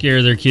anybody's gonna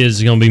scare their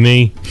kids, it's gonna be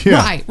me? Yeah.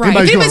 Right.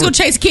 If anybody's gonna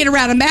chase a kid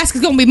around a mask,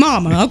 it's gonna be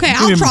mama. Okay,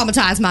 I'll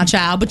traumatize my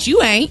child, but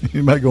you ain't.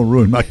 Anybody gonna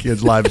ruin my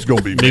kid's life, it's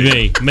gonna be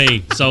me.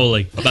 Me,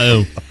 solely.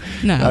 Boom.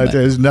 No,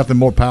 there's nothing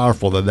more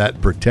powerful than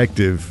that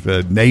protective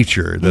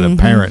nature that a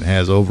parent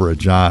has over a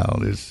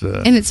child.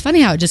 And it's funny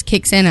how it just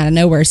kicks in out of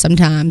nowhere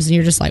sometimes, and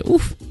you're just like,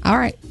 oof, all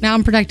right, now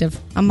I'm protective.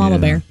 I'm mama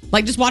bear.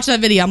 Like, just watch that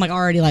video, I'm like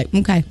already like,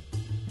 okay,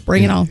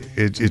 bring it on.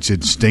 It's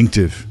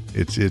instinctive.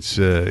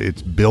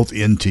 It's built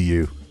into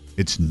you.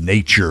 It's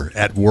nature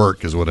at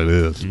work is what it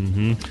is.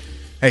 Mm-hmm.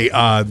 Hey,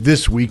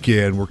 this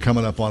weekend, we're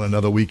coming up on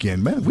another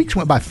weekend. Man, weeks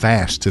went by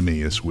fast to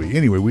me this week.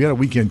 Anyway, we got a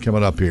weekend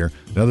coming up here.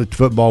 Another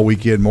football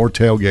weekend, more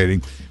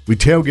tailgating. We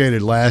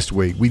tailgated last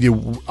week.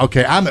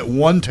 I'm at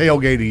one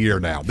tailgate a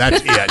year now.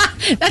 That's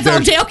it. That's all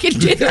Dale can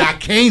do. I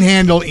can't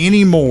handle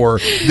any more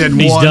than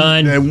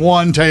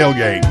one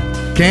tailgate.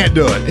 Can't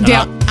do it.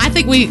 Dale, I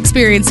think we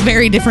experienced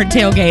very different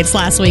tailgates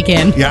last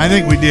weekend. Yeah, I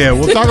think we did.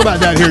 We'll talk about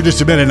that here in just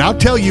a minute. And I'll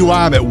tell you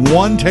why I'm at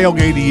one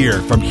tailgate a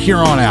year from here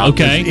on out.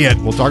 Okay. That's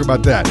it. We'll talk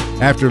about that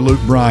after Luke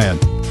Bryan.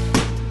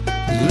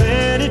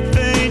 Let it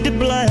fade to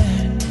black.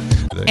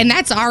 And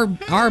that's our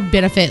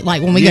benefit,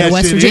 like when we go to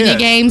West Virginia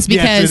games,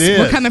 because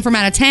we're coming from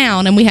out of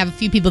town and we have a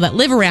few people that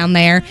live around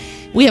there.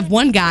 We have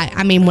one guy,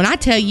 I mean, when I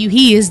tell you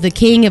he is the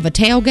king of a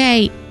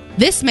tailgate,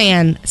 this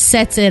man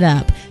sets it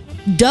up.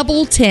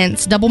 Double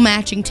tents, double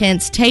matching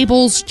tents,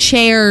 tables,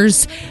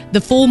 chairs,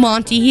 the full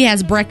Monty. He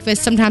has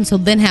breakfast. Sometimes he'll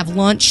then have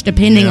lunch,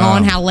 depending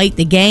on how late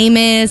the game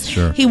is.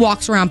 Sure. He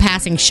walks around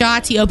passing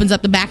shots. He opens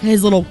up the back of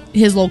his little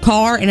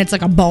car, and it's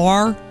like a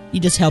bar. You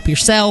just help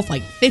yourself,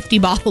 like 50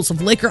 bottles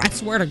of liquor. I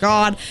swear to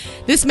God,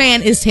 this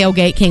man is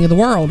tailgate king of the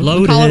world.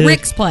 Loaded. We call it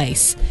Rick's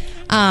Place.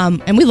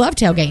 And we love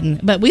tailgating,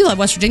 but we love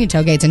West Virginia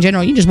tailgates in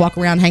general. You can just walk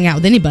around, hang out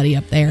with anybody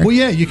up there. Well,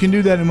 yeah, you can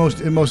do that in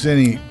most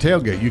any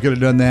tailgate. You could have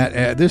done that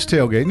at this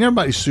tailgate, and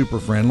everybody's super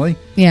friendly.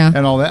 Yeah,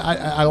 and all that.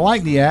 I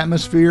like the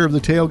atmosphere of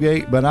the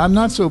tailgate, but I'm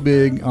not so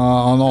big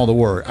on all the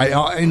work.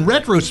 In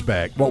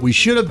retrospect, what we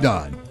should have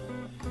done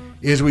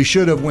is we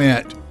should have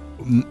went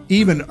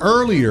even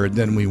earlier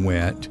than we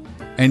went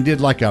and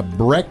did like a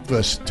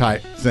breakfast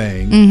type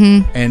thing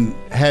and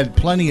had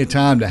plenty of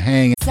time to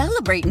hang.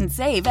 Celebrate and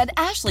save at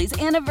Ashley's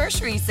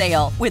Anniversary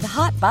Sale. With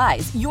Hot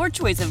Buys, your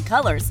choice of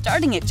colors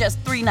starting at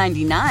just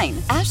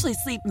 $3.99. Ashley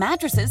Sleep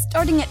mattresses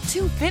starting at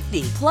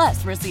 $2.50.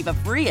 Plus, receive a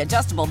free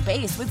adjustable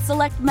base with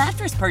select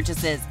mattress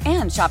purchases.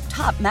 And shop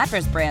top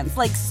mattress brands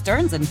like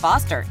Stearns &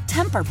 Foster,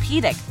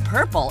 Tempur-Pedic,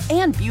 Purple,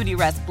 and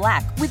Beautyrest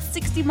Black with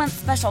 60-month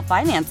special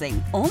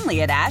financing.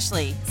 Only at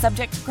Ashley.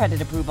 Subject to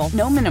credit approval.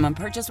 No minimum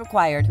purchase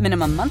required.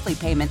 Minimum monthly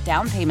payment,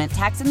 down payment,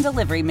 tax, and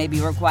delivery may be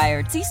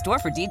required. See store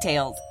for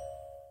details.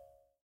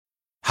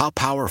 How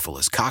powerful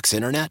is Cox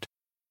Internet?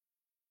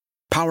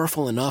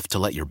 Powerful enough to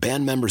let your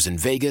band members in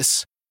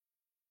Vegas,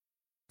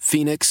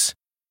 Phoenix,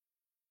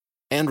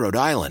 and Rhode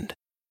Island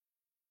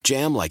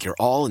jam like you're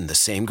all in the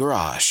same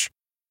garage.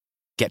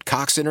 Get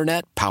Cox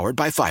Internet powered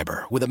by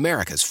fiber with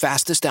America's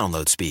fastest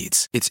download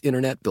speeds. It's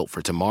internet built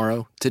for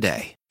tomorrow,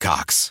 today.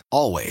 Cox,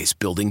 always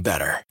building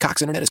better.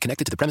 Cox Internet is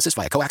connected to the premises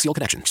via coaxial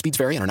connection. Speeds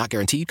vary and are not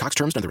guaranteed. Cox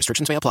terms and other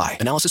restrictions may apply.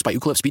 Analysis by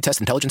Ookla Speed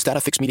Test Intelligence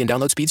Data. Fixed median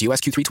download speeds.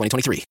 US Q3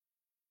 2023.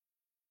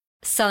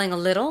 Selling a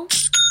little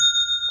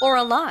or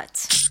a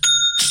lot?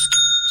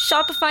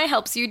 Shopify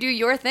helps you do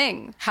your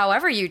thing,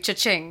 however you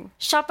cha-ching.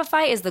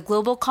 Shopify is the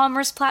global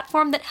commerce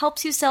platform that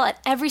helps you sell at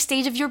every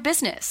stage of your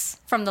business.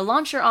 From the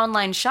launch your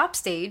online shop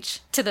stage,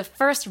 to the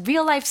first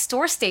real-life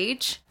store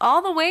stage,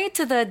 all the way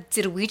to the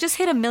did we just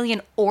hit 1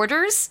 million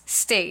orders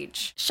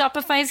stage.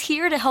 Shopify's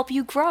here to help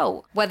you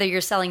grow. Whether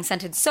you're selling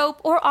scented soap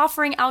or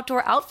offering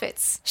outdoor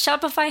outfits,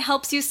 Shopify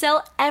helps you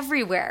sell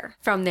everywhere.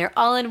 From their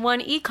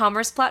all-in-one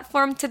e-commerce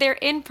platform to their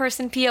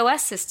in-person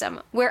POS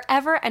system,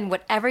 wherever and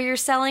whatever you're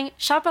selling,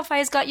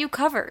 Shopify's got you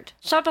covered.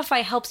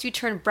 Shopify helps you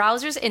turn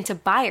browsers into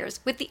buyers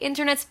with the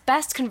internet's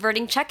best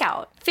converting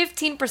checkout.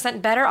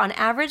 15% better on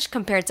average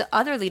compared to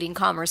other leading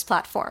commerce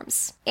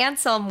platforms. And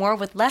sell more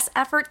with less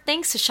effort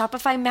thanks to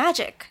Shopify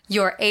Magic,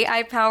 your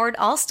AI-powered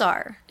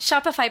all-star.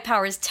 Shopify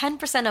powers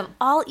 10% of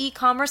all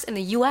e-commerce in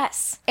the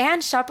US.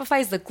 And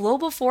Shopify is the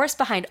global force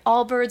behind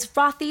Allbirds,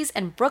 Rothy's,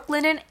 and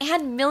Brooklinen,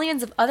 and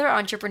millions of other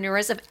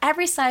entrepreneurs of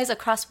every size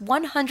across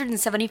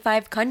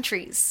 175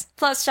 countries.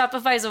 Plus,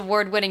 Shopify's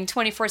award-winning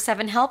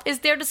 24/7 help is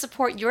there to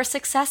support your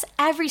success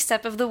every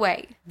step of the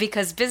way.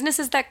 Because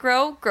businesses that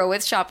grow, grow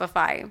with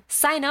Shopify.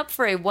 Sign up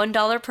for a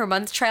 $1 per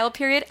month trial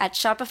period at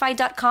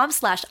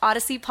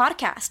shopify.com/Odyssey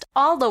Podcast,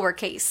 all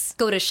lowercase.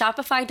 Go to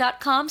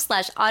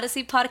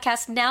shopify.com/Odyssey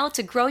Podcast now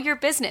to grow your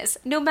business,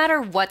 no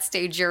matter what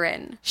stage you're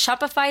in.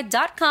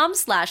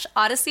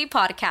 Shopify.com/Odyssey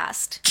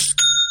Podcast.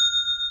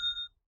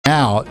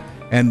 Out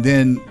and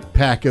then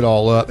pack it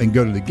all up and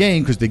go to the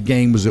game because the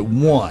game was at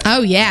 1.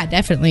 Oh, yeah,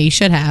 definitely. You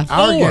should have.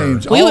 Our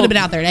games. We would have been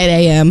out there at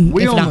 8 a.m.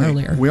 if not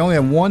earlier. We only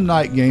have one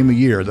night game a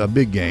year, the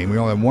big game. We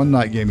only have one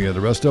night game a year. The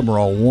rest of them are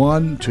all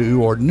 1,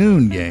 2, or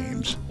noon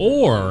games.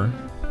 Or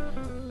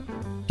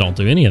don't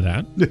do any of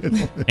that.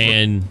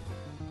 And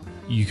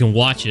you can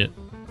watch it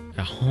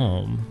at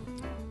home.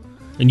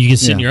 And you can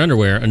sit in your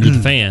underwear under the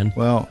fan.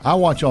 Well, I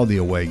watch all the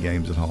away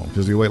games at home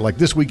because like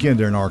this weekend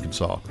they're in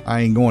Arkansas.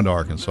 I ain't going to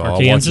Arkansas.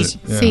 Kansas.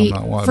 See,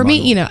 for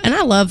me, and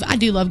I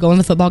do love going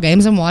to football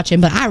games and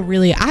watching, but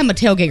I'm a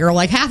tailgate girl.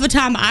 Like half the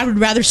time, I would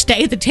rather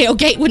stay at the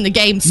tailgate when the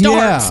game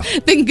starts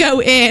than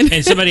go in.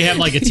 And somebody have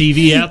like a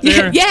TV out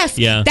there. Yes,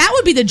 that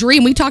would be the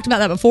dream. We talked about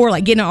that before,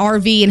 like getting an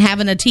RV and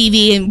having a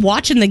TV and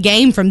watching the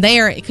game from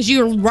there because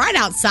you're right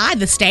outside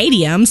the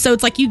stadium, so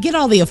it's like you get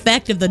all the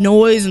effect of the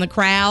noise and the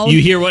crowd.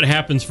 You hear what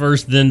happens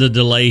first, then the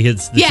delay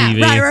hits the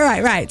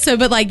TV. Right. So,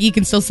 but like you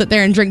can still sit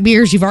there and drink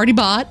beers you've already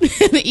bought,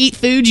 eat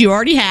food you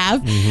already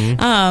have.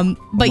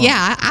 But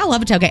yeah, I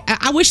love a tailgate.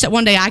 I wish that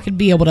one day I could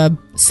be able to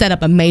set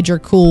up a major,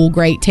 cool,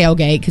 great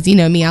tailgate because you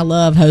know me, I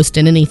love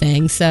hosting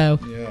anything. So,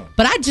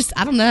 but I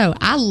don't know.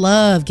 I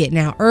love getting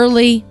out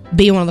early,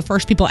 being one of the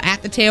first people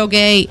at the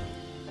tailgate,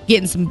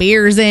 getting some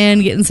beers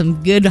in, getting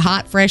some good,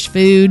 hot, fresh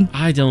food.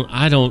 I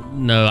don't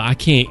know. I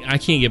can't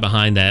get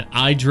behind that.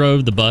 I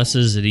drove the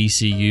buses at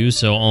ECU,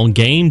 so on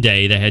game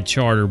day they had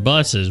charter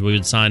buses. We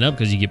would sign up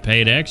because you get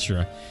paid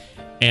extra.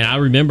 And I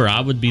remember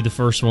I would be the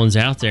first ones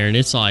out there, and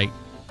it's like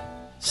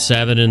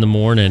 7 in the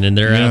morning, and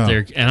they're out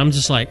there, and I'm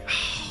just like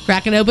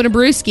cracking open a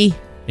brewski.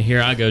 And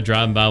here I go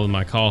driving by with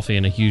my coffee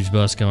and a huge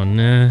bus going,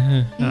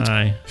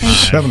 hi.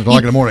 7 o'clock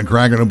in the morning,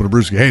 cracking open a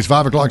brewski. Hey, it's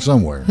 5 o'clock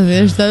somewhere.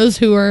 There's those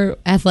who are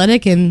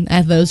athletic and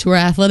those who are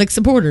athletic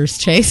supporters,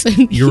 Chase.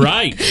 You're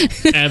right.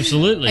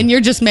 Absolutely. And you're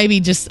just maybe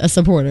just a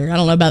supporter. I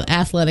don't know about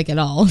athletic at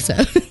all. So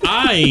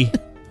I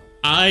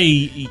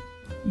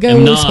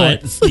go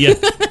sports. Yeah,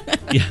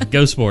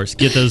 go sports.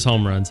 Get those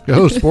home runs.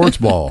 Go sports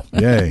ball.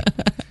 Yay.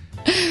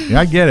 Yeah,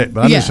 I get it,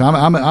 but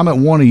I'm at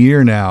 1 a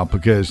year now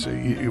because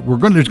there's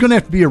going to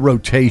have to be a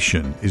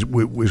rotation is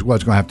what's going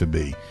to have to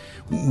be.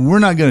 We're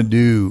not going to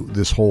do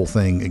this whole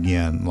thing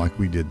again like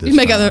we did this. You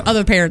make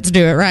other parents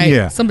do it, right?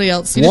 Yeah, somebody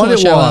else. What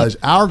it was,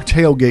 our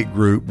tailgate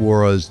group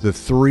was the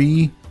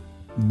 3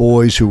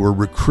 boys who were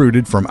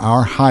recruited from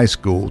our high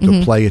school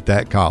to play at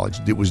that college.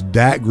 It was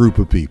that group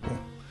of people.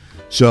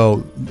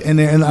 So,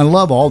 and I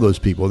love all those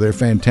people. They're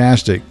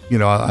fantastic. You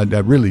know, I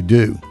really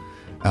do.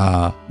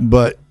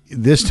 But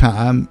this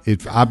time,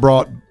 I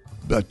brought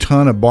a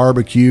ton of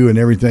barbecue and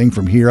everything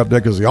from here up there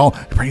because they all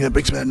bring some of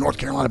that North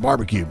Carolina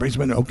barbecue. Bring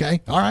some in.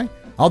 Okay, all right,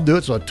 I'll do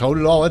it. So I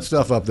toted all that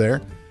stuff up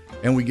there,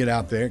 and we get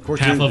out there. Of course,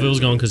 half of it was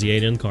gone because he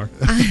ate in the car.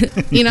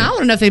 I want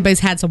to know if anybody's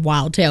had some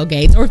wild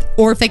tailgates,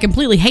 or if they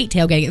completely hate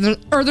tailgating.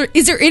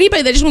 Is there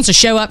anybody that just wants to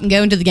show up and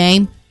go into the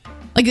game?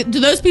 Like,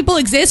 do those people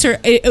exist, or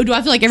do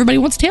I feel like everybody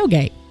wants to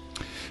tailgate?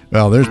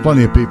 Well, there's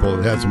plenty of people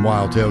that had some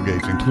wild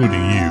tailgates,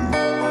 including you.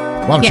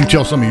 Why don't you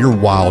tell some of your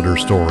wilder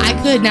stories? I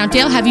could. Now,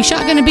 Dale, have you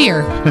shotgun a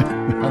beer?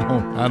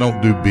 I don't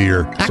do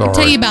beer. I can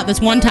tell you about this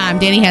one time.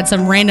 Danny had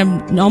some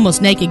random,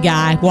 almost naked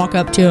guy walk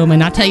up to him,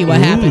 and I'll tell you what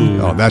happened.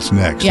 Oh, that's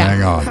next. Yeah.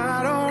 Hang on.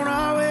 I don't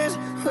always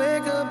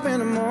wake up in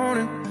the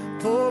morning,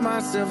 pull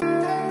myself.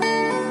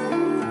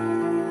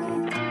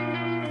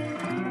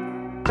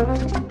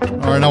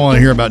 All right, I want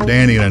to hear about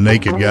Danny and a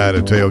naked guy at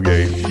a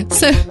tailgate.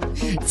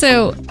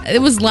 So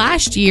it was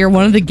last year,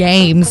 one of the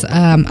games.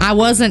 I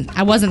wasn't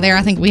there.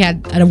 I think we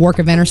had a work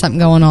event or something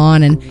going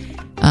on, and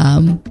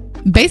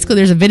basically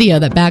there's a video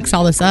that backs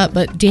all this up,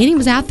 but Danny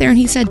was out there and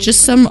he said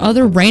just some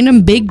other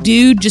random big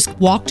dude just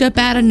walked up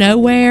out of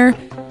nowhere,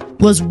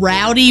 was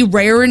rowdy,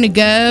 raring to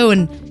go,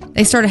 and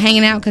they started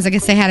hanging out because I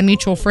guess they had a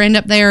mutual friend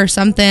up there or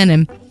something,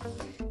 and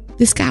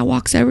this guy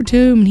walks over to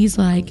him and he's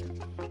like,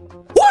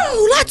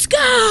 whoa, let's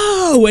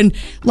go! And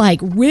like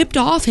ripped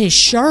off his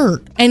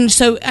shirt. And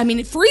so, I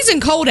mean, freezing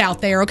cold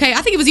out there, okay?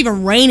 I think it was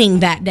even raining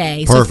that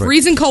day. Perfect. So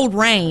freezing cold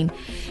rain.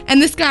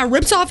 And this guy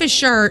rips off his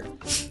shirt,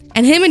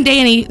 and him and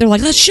Danny, they're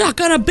like, let's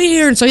shotgun a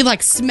beer. And so he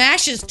like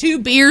smashes 2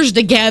 beers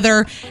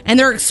together, and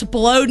they're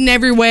exploding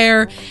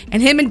everywhere.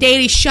 And him and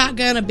Danny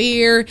shotgun a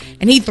beer,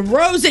 and he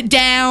throws it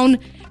down.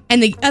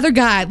 And the other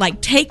guy,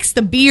 like, takes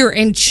the beer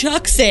and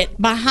chucks it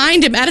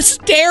behind him at a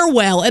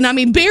stairwell. And, I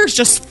mean, beer's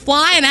just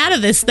flying out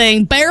of this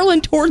thing,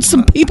 barreling towards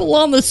some people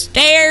on the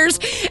stairs.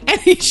 And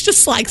he's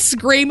just, like,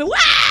 screaming,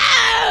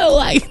 wow!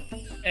 Like,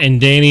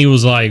 and Danny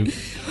was like...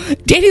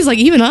 Danny's like,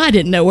 even I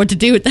didn't know what to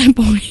do at that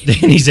point.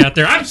 Danny's out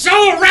there, I'm so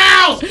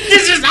aroused!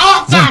 This is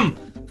awesome!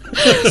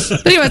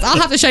 But anyways, I'll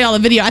have to show y'all the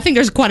video. I think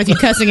there's quite a few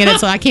cussing in it,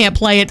 so I can't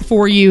play it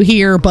for you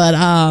here. But,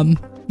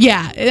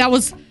 yeah, that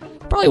was...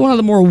 probably one of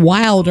the more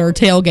wilder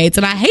tailgates,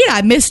 and I hate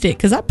I missed it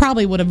because I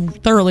probably would have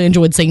thoroughly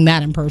enjoyed seeing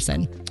that in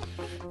person.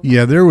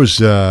 Yeah, there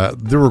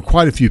were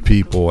quite a few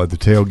people at the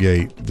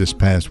tailgate this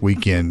past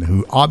weekend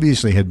who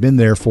obviously had been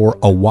there for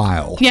a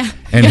while. Yeah.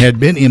 And had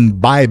been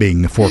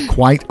imbibing for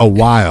quite a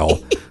while.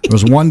 There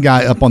was one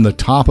guy up on the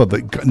top of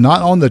it,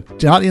 not in the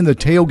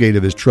tailgate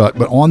of his truck,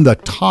 but on the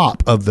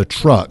top of the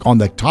truck, on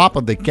the top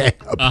of the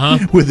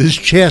cab, with his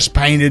chest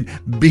painted,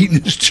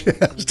 beating his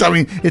chest. I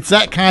mean, it's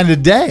that kind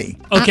of day.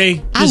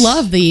 Okay. I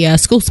love the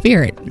school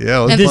spirit.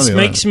 Yeah, this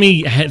makes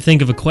me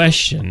think of a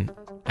question.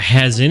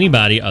 Has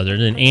anybody other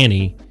than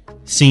Annie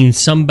seen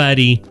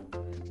somebody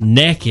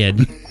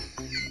naked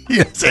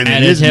yes, and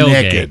at it a is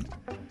tailgate? Naked.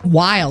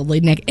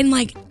 Wildly naked. And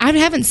like, I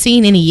haven't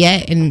seen any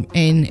yet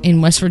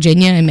in West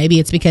Virginia, and maybe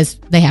it's because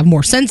they have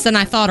more sense than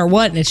I thought or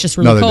what, and it's just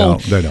really cold.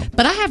 They don't.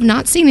 But I have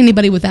not seen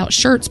anybody without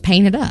shirts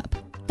painted up.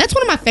 That's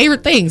one of my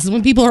favorite things, is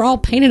when people are all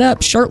painted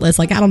up shirtless.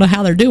 Like, I don't know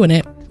how they're doing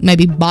it.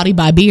 Maybe body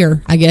by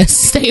beer, I guess.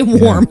 Staying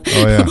warm. Yeah.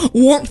 Oh, yeah.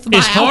 Warmth by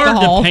it's alcohol.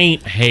 It's hard to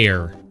paint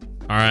hair.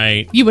 All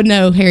right. You would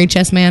know, hairy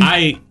chest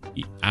man.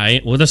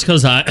 Well, that's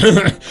because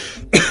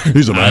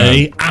he's a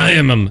man. I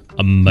am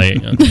a man.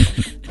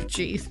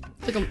 Jeez.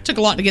 Took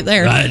a lot to get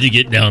there. I had to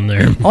get down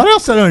there. What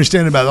else I don't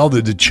understand about all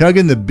the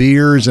chugging the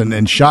beers and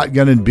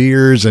shotgunning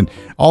beers and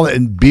all that,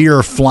 and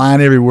beer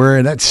flying everywhere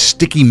and that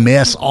sticky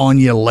mess on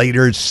you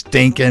later,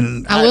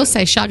 stinking. I will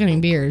say, shotgunning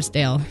beers,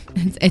 Dale,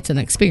 it's an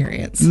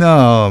experience.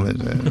 No.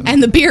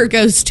 And the beer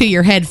goes to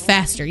your head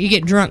faster. You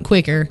get drunk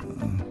quicker.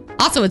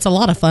 Also, it's a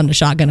lot of fun to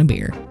shotgun a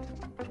beer.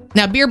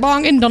 Now, beer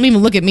bonging, don't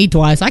even look at me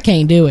twice. I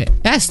can't do it.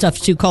 That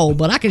stuff's too cold,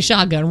 but I can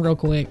shotgun real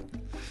quick.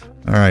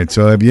 All right,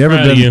 so have you ever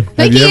been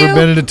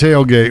at a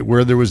tailgate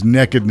where there was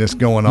nakedness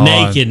going on?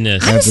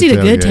 Nakedness. I just need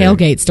a good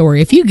tailgate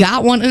story. If you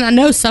got one, and I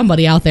know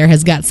somebody out there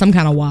has got some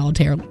kind of wild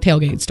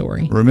tailgate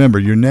story. Remember,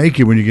 you're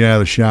naked when you get out of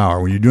the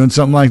shower. When you're doing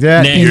something like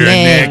that, you're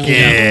naked.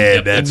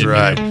 Yep. That's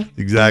right.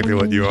 Exactly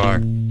what you are.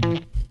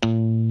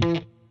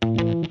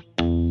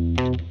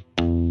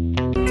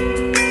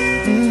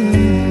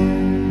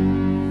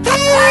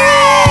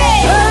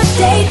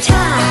 Birthday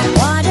time,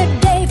 what a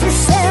day for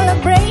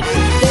celebrating.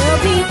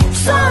 There'll be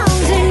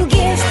songs and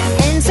gifts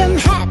and some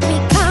happy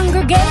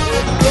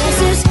congregating.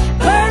 This is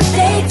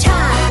birthday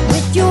time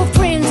with your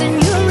friends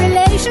and your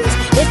relations.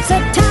 It's a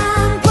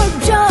time for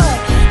joy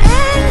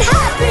and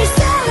happy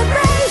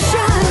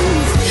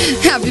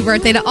celebrations. Happy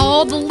birthday to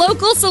all the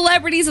local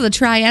celebrities of the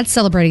Triad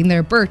celebrating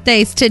their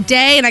birthdays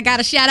today. And I got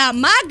to shout out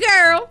my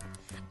girl,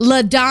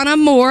 LaDonna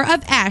Moore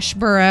of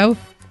Ashboro.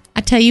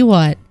 I tell you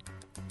what,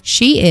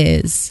 she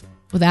is,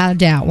 without a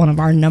doubt, one of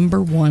our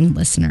number one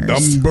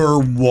listeners. Number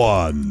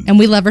one. And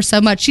we love her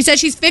so much. She says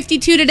she's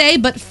 52 today,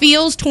 but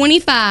feels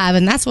 25.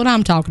 And that's what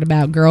I'm talking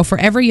about, girl.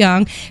 Forever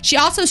young. She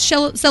also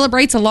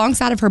celebrates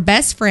alongside of her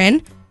best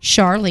friend,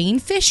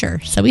 Charlene Fisher.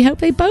 So we hope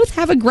they both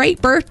have a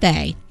great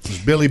birthday.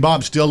 Does Billy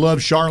Bob still love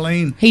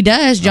Charlene? He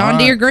does. John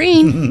Deere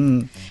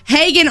Green.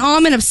 Hagen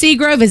Allman of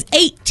Seagrove is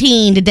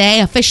 18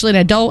 today. Officially an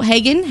adult.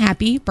 Hagen,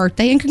 happy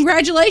birthday and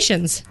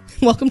congratulations.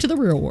 Welcome to the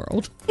real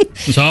world.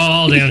 It's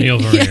all downhill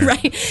from here.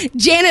 Right.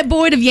 Janet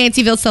Boyd of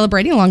Yanceyville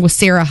celebrating, along with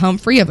Sarah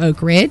Humphrey of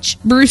Oak Ridge,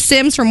 Bruce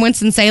Sims from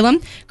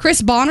Winston-Salem,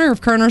 Chris Bonner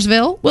of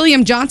Kernersville,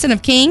 William Johnson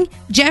of King,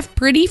 Jeff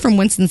Pretty from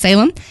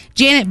Winston-Salem,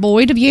 Janet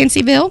Boyd of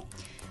Yanceyville,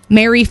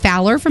 Mary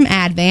Fowler from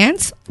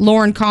Advance,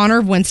 Lauren Connor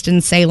of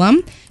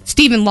Winston-Salem,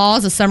 Stephen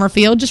Laws of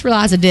Summerfield. Just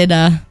realized I did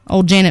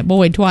old Janet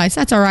Boyd twice.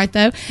 That's all right,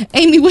 though.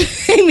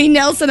 Amy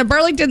Nelson of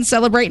Burlington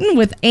celebrating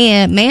with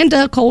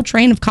Amanda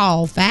Coltrane of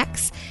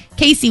Colfax,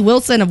 Casey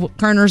Wilson of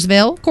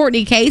Kernersville,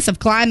 Courtney Case of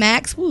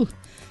Climax. Woo.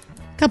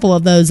 A couple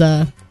of those,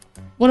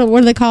 what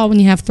do they call when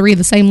you have three of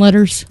the same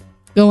letters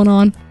going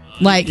on?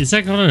 Like, is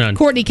that going on?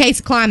 Courtney Case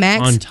of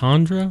Climax.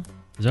 Entendre?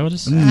 Is that what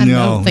it's? I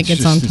don't think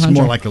it's entendre. It's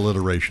more like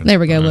alliteration. There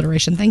we go,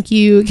 alliteration. Thank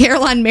you.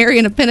 Caroline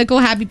Marion of Pinnacle,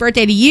 happy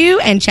birthday to you.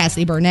 And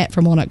Chastity Burnett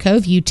from Walnut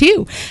Cove, you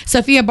too.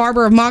 Sophia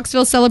Barber of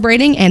Moxville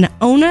celebrating. And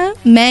Ona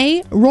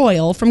Mae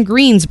Royal from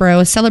Greensboro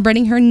is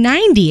celebrating her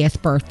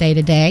 90th birthday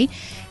today.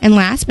 And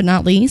last but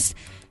not least,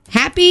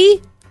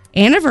 happy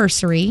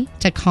anniversary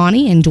to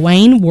Connie and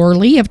Dwayne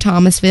Worley of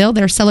Thomasville.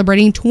 They're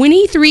celebrating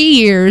 23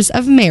 years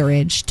of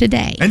marriage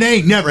today. And they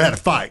ain't never had a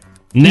fight.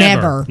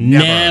 Never.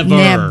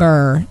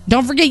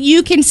 Don't forget,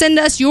 you can send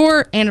us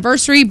your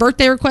anniversary,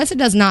 birthday request. It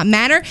does not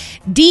matter.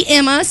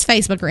 DM us,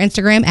 Facebook or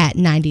Instagram at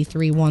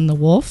 93.1 The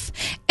Wolf.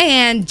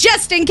 And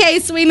just in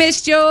case we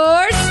missed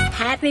yours,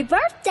 happy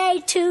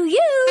birthday to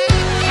you.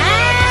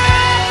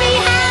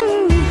 Happy.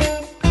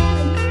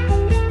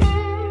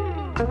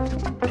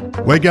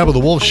 Wake up with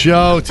the Wolf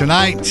Show.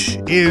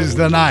 Tonight is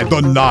the night.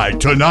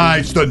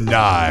 Tonight's the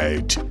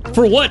night.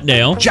 For what,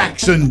 Dale?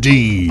 Jackson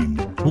Dean.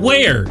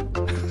 Where?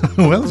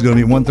 Well, it's going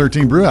to be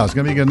 113 Brew House. It's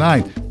going to be a good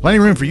night. Plenty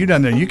of room for you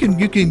down there. You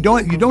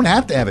don't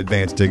have to have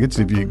advance tickets.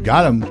 If you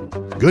got them,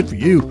 good for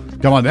you.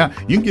 Come on down.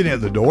 You can get in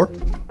at the door.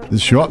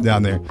 Just show up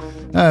down there.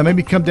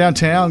 Maybe come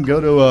downtown. Go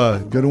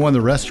to one of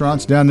the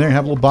restaurants down there.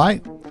 Have a little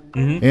bite.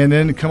 Mm-hmm. And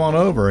then come on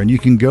over, and you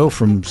can go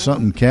from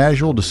something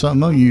casual to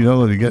something. You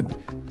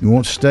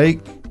want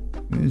steak?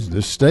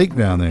 There's steak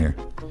down there.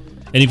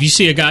 And if you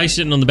see a guy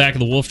sitting on the back of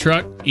the Wolf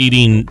truck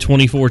eating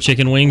 24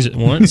 chicken wings at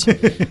once,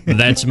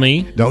 that's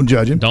me. Don't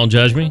judge him. Don't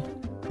judge me.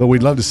 But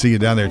we'd love to see you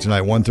down there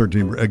tonight,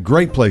 113. A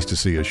great place to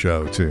see a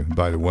show, too,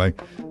 by the way.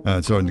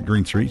 It's on the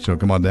Green Street, so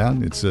come on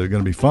down. It's going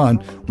to be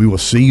fun. We will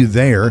see you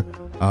there.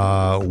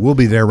 We'll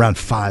be there around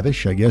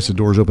 5-ish, I guess. The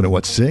doors open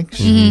at, 6?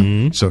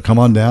 Mm-hmm. So come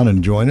on down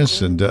and join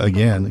us. And,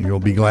 again, you'll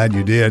be glad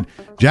you did.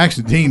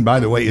 Jackson Dean, by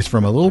the way, is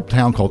from a little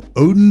town called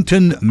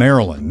Odenton,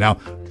 Maryland. Now,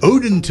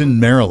 Odenton,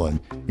 Maryland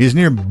is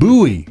near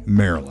Bowie,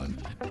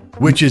 Maryland,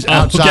 which is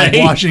outside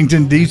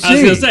Washington, D.C. I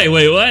was going to say,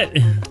 wait, what?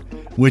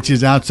 Which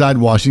is outside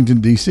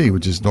Washington, D.C.,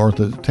 which is north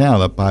of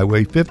town up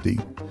Highway 50.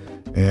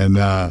 And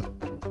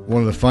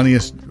one of the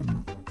funniest,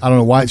 I don't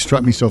know why it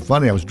struck me so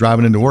funny. I was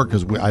driving into work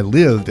because I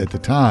lived at the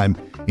time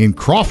in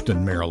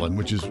Crofton, Maryland,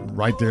 which is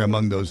right there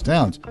among those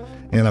towns.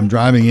 And I'm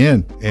driving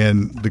in,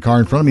 and the car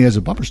in front of me has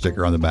a bumper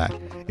sticker on the back.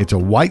 It's a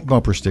white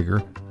bumper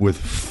sticker with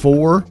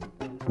 4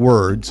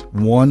 words,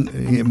 one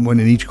in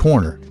each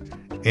corner.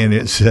 And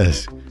it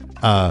says,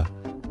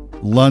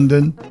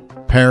 London,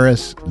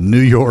 Paris, New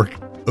York,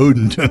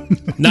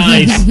 Odenton.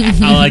 Nice.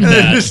 I like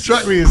that. It just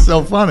struck me as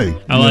so funny.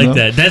 I like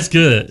that. That's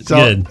good.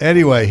 So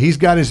anyway, he's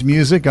got his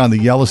music on the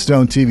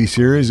Yellowstone TV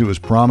series. It was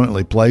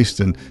prominently placed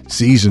in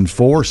season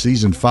 4.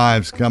 Season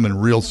 5's coming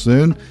real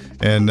soon.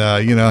 And,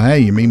 hey,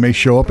 you may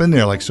show up in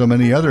there like so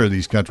many other of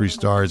these country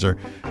stars are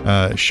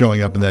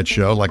showing up in that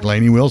show, like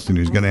Lainey Wilson,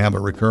 who's going to have a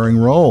recurring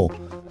role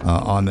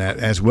on that,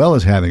 as well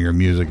as having her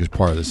music as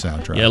part of the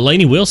soundtrack. Yeah,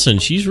 Lainey Wilson,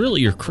 she's really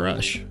your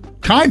crush.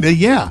 Kinda,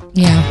 yeah.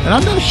 Yeah. And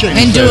I'm not ashamed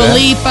and to say Dua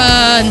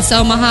Lipa and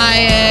Selma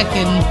Hayek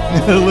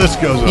and the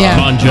list goes on. Yeah.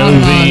 Bon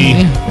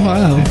Jovi.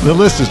 Wow. The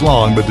list is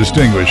long but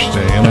distinguished.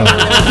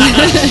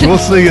 We'll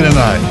see you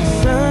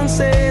tonight.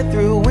 Sunset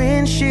through a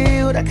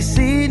windshield, I can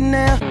see it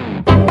now.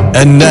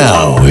 And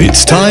now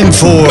it's time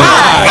for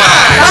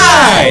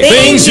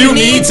Things You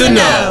Need to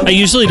Know. I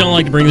usually don't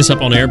like to bring this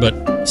up on air,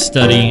 but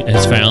study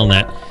has found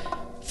that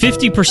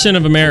 50%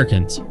 of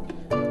Americans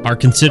are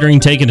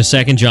considering taking a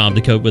second job to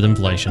cope with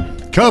inflation.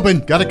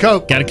 Gotta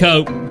cope.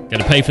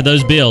 Gotta pay for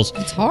those bills.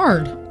 It's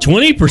hard.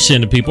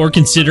 20% of people are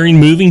considering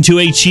moving to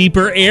a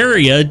cheaper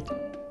area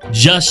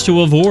just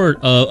to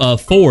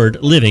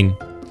afford living.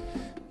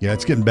 Yeah,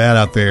 it's getting bad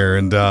out there.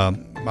 And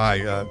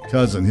my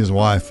cousin, his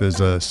wife, is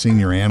a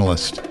senior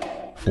analyst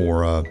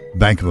for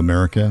Bank of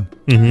America,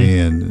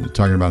 and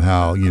talking about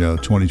how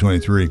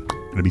 2023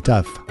 going to be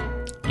tough.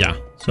 Yeah,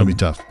 it's going to be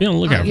tough. Be on the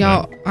lookout,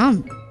 y'all.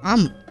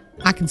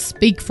 I can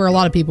speak for a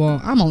lot of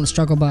people. I'm on the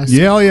struggle bus.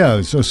 Yeah,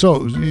 yeah. So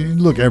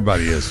look,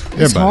 everybody is.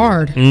 It's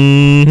hard.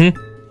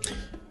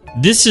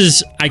 Mm-hmm. This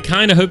is, I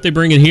kind of hope they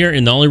bring it here,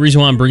 and the only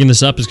reason why I'm bringing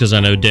this up is because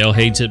I know Dale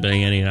hates it, but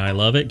Annie and I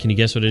love it. Can you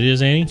guess what it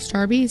is, Annie?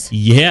 Starbucks?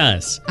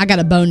 Yes. I got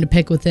a bone to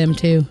pick with them,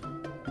 too.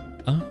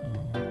 Oh.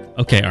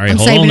 Okay, all right, I'm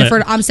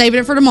saving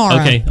it for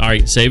tomorrow. Okay, all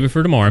right, save it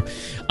for tomorrow.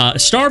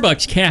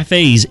 Starbucks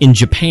cafes in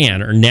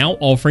Japan are now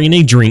offering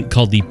a drink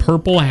called the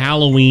Purple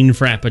Halloween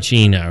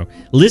Frappuccino.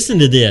 Listen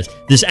to this.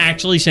 This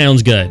actually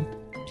sounds good.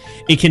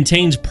 It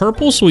contains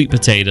purple sweet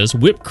potatoes,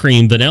 whipped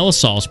cream, vanilla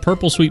sauce,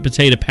 purple sweet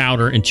potato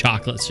powder, and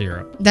chocolate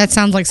syrup. That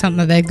sounds like something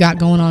that they've got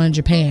going on in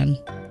Japan.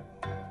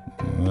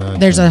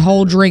 There's a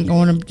whole drink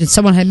going on.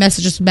 Someone had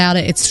messaged us about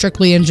it. It's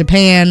strictly in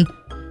Japan.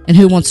 And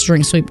who wants to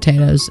drink sweet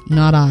potatoes?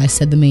 Not I,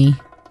 said the me.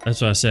 That's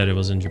what I said. It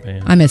was in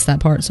Japan. I missed that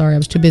part. Sorry. I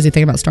was too busy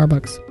thinking about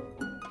Starbucks.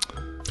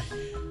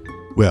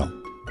 Well,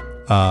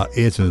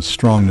 it's a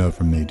strong no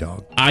from me,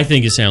 dog. I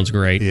think it sounds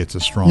great. It's a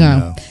strong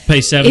no. Pay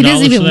 $7 It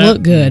doesn't even for that?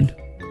 look good.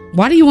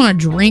 Why do you want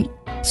to drink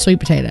sweet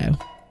potato?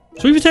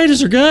 Sweet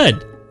potatoes are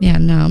good. Yeah,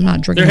 no, I'm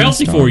not drinking. They're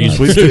healthy for you.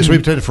 Sweet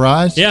potato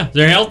fries? Yeah,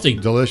 they're healthy.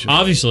 Delicious.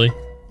 Obviously.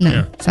 No,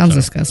 Yeah, sounds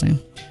disgusting.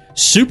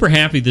 Super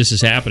happy this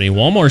is happening.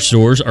 Walmart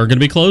stores are going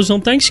to be closed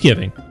on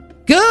Thanksgiving.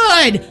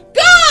 Good.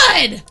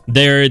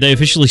 They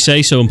officially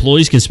say so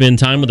employees can spend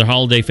time with their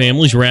holiday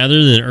families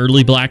rather than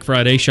early Black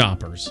Friday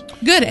shoppers.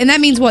 Good. And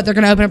that means what? They're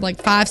going to open up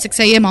like 5, 6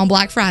 a.m. on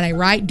Black Friday,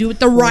 right? Do it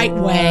the right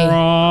way.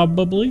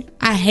 Probably.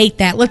 I hate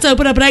that. Let's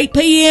open up at 8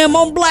 p.m.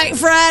 on Black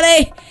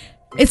Friday.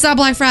 It's not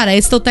Black Friday.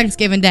 It's still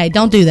Thanksgiving Day.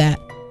 Don't do that.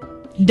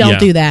 Don't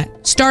do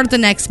that. Start it the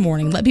next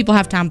morning. Let people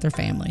have time with their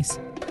families.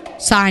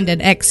 Signed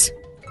an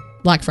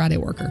ex-Black Friday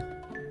worker.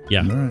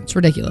 Yeah. Right. It's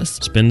ridiculous.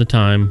 Spend the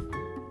time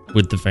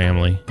with the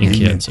family and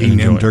kids. Eating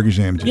them turkey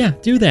sandwiches. Yeah,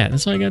 do that.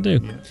 That's all you got to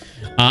do.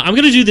 Yeah. I'm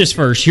going to do this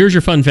first. Here's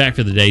your fun fact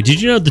for the day. Did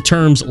you know the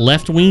terms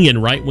left wing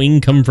and right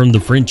wing come from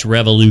the French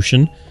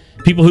Revolution?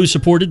 People who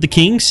supported the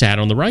king sat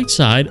on the right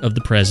side of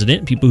the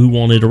president. People who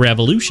wanted a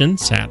revolution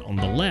sat on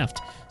the left.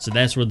 So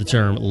that's where the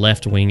term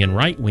left wing and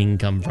right wing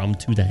come from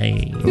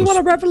today. We want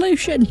a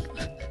revolution.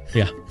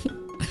 Yeah.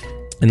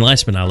 And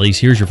last but not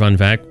least, here's your fun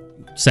fact.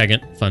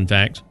 Second fun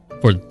fact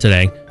for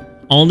today.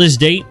 On this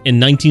date in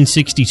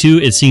 1962,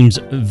 it seems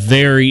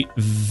very,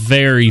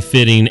 very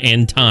fitting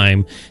and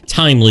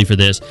timely for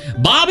this.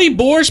 Bobby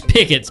Boris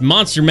Pickett's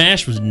Monster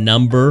Mash was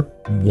number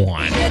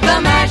 1. He did the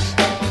mash.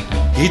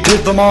 He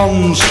did the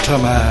Monster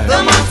Mash.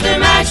 The Monster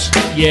Mash.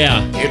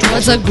 Yeah. It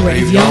was a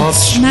graveyard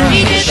smash.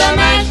 He did the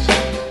mash.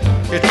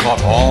 It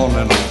caught on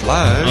in a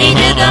flash. He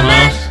did the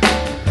mash.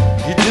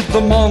 He did the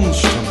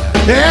Monster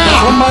Mash.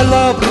 Yeah. From my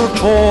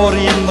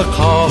laboratory in the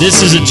castle.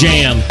 This is a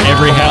jam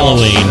every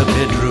Halloween. The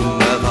bedroom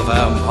where the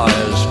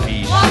vampires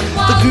feast.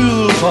 The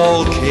ghouls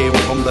all came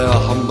from their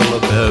humble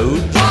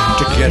abodes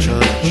to get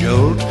a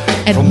jolt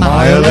from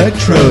my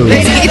electrode.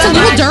 It's a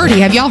little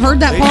dirty. Have y'all heard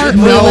that part?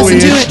 No, Listen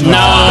to it's it.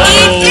 not.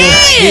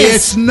 It is.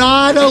 It's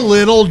not a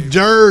little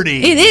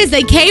dirty. It is.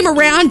 They came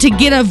around to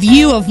get a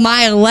view of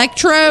my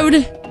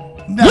electrode.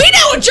 No. We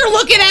know what you're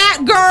looking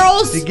at,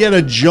 girls. To get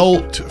a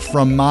jolt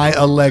from my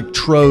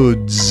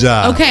electrodes.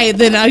 Okay,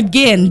 then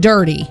again,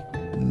 dirty.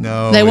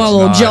 No, they want a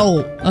little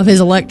jolt of his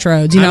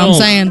electrodes. You know what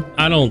I'm saying?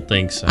 I don't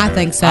think so. I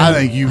think so. I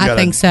think you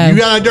got so. You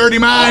got a dirty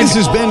mind. This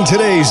has been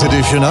today's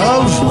edition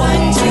of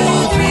 1, 2,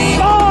 3,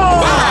 4.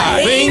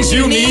 5 Things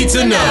You Need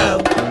to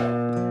Know.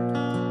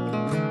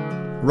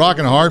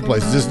 Rocking a hard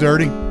place. Is this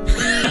dirty?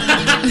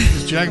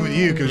 Just checking with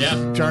you because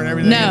turn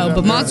everything. No,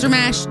 but Monster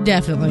Mash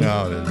definitely.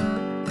 No, it isn't.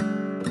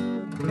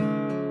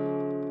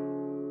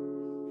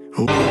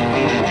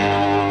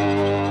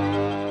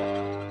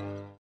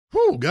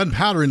 Whew,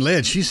 gunpowder and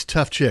lead. She's a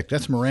tough chick.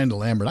 That's Miranda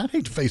Lambert. I'd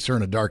hate to face her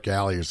in a dark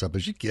alley or something.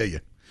 She'd kill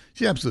you.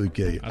 She'd absolutely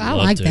kill you. I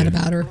like that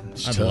about her.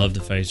 I'd love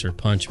to face her.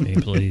 Punch me,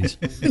 please.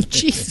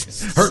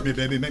 Jesus. Hurt me,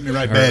 baby. Make me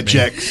write bad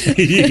checks.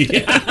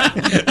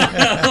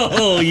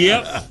 Oh,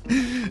 yep.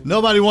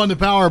 Nobody won the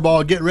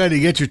Powerball. Get ready.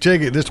 Get your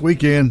ticket this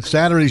weekend.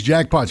 Saturday's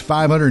jackpot's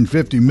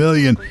 $550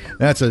 million.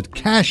 That's a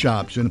cash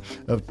option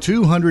of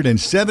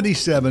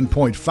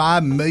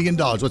 $277.5 million.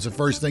 What's the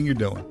first thing you're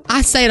doing?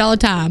 I say it all the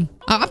time.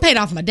 I paid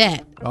off my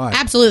debt. All right.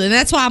 Absolutely. And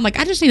that's why I'm like,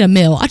 I just need a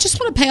meal. I just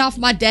want to pay off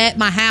my debt,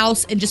 my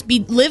house, and just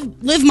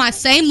live my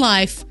same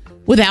life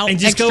without and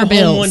just extra go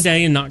bills. home one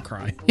day and not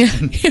cry.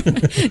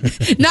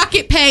 Not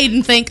get paid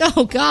and think,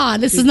 oh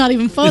God, this is not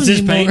even fun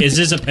anymore. Is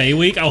this a pay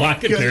week? Oh, I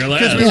could care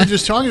less. Because we were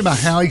just talking about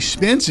how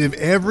expensive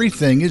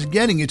everything is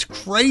getting. It's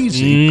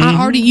crazy.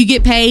 You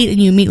get paid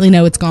and you immediately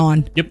know it's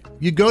gone. Yep.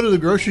 You go to the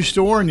grocery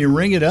store and you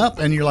ring it up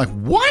and you're like,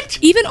 what?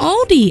 Even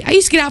Aldi. I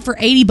used to get out for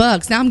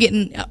 $80. Now I'm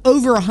getting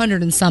over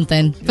 100 and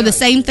something for the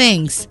same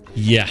things.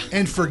 Yeah.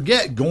 And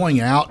forget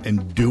going out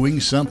and doing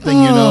something,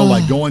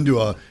 like going to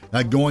a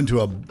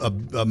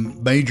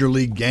major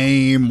league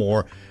game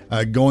or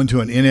going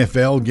to an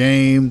NFL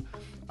game.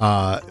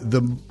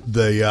 The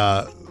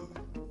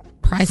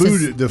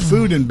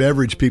food and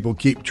beverage people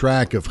keep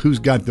track of who's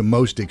got the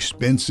most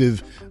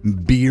expensive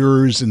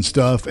beers and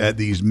stuff at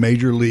these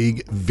major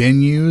league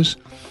venues.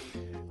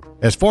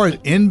 As far as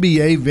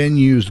NBA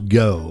venues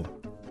go,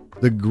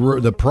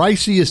 the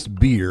priciest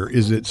beer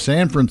is at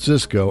San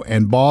Francisco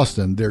and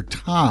Boston. They're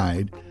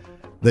tied.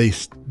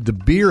 The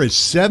beer is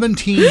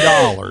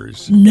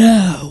 $17.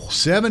 No.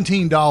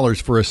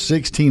 $17 for a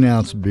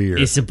 16-ounce beer.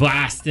 It's a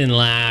Boston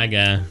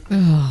Lager.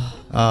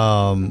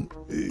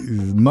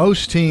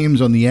 Most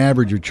teams on the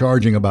average are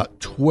charging about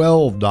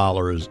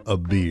 $12 a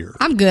beer.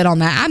 I'm good on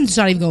that. I'm just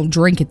not even going to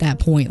drink at that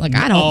point. Like,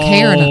 I don't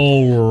care.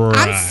 Right.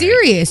 I'm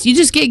serious. You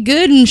just get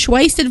good and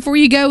wasted before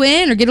you go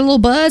in or get a little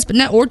buzz,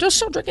 or just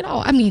don't drink it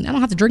all. I mean, I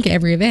don't have to drink it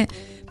every event.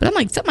 But I'm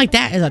like, something like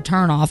that is a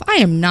turnoff. I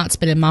am not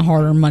spending my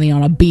hard-earned money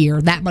on a beer,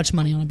 that much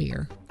money on a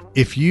beer.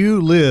 If you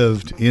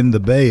lived in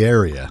the Bay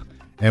Area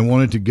and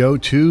wanted to go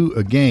to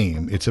a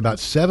game, it's about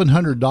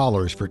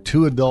 $700 for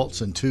 2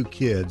 adults and 2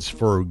 kids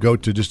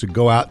to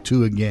go out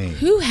to a game.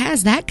 Who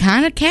has that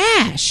kind of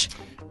cash?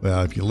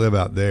 Well, if you live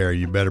out there,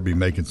 you better be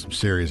making some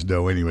serious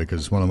dough anyway,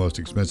 because it's one of the most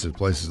expensive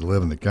places to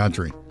live in the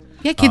country.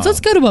 Yeah, kids, let's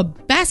go to a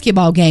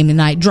basketball game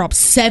tonight. Drop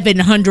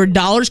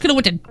 $700. Could have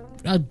went to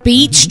a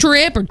beach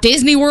trip or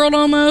Disney World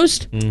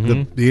almost.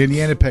 The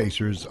Indiana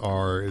Pacers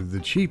are the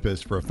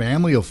cheapest for a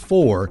family of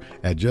 4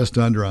 at just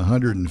under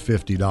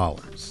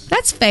 $150.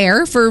 That's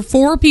fair for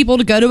 4 people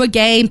to go to a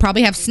game,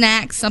 probably have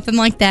snacks, something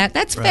like that.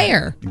 That's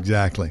fair.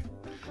 Exactly.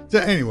 So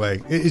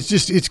anyway,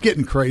 it's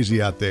getting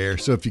crazy out there.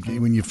 So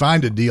when you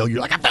find a deal, you're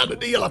like, I found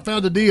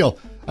a deal.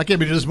 I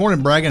can't be this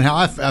morning bragging how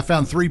I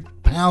found 3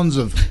 pounds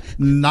of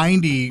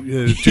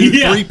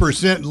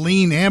 3%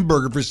 lean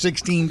hamburger for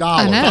 $16.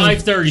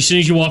 5:30 as soon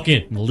as you walk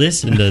in.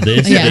 Listen to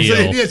this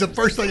deal. It is the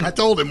first thing I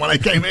told him when I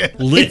came in.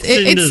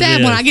 It's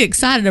sad when I get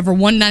excited over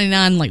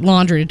 $1.99 like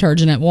laundry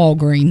detergent at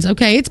Walgreens.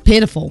 Okay, it's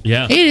pitiful.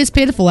 Yeah. It is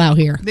pitiful out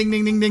here. Ding,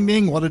 ding, ding, ding,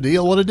 ding. What a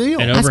deal.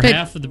 And over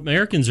half of the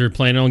Americans are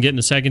planning on getting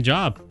a second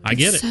job. I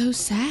get it. So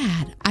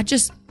sad. I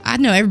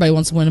know everybody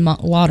wants to win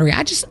a lottery.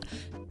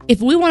 If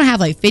we want to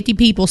have like 50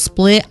 people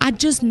split, I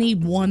just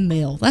need one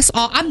meal. That's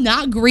all. I'm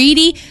not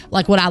greedy.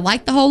 Like, would I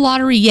like the whole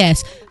lottery?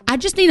 Yes. I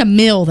just need a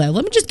meal, though.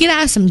 Let me just get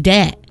out of some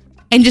debt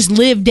and just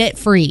live debt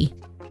free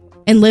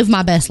and live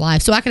my best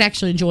life so I can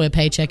actually enjoy a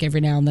paycheck every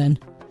now and then.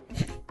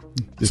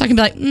 So I can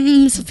be like,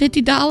 it's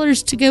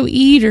 $50 to go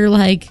eat or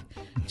like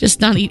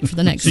just not eat for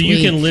the next week. So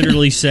you can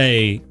literally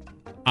say,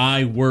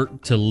 I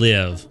work to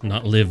live,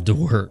 not live to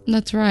work.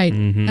 That's right.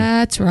 Mm-hmm.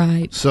 That's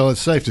right. So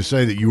it's safe to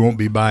say that you won't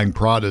be buying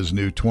Prada's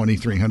new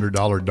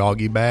 $2,300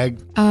 doggy bag?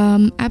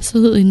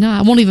 Absolutely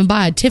not. I won't even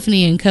buy a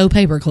Tiffany & Co.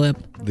 paperclip.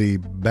 The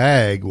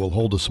bag will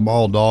hold a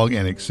small dog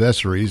and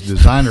accessories.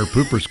 Designer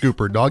Pooper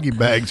Scooper doggy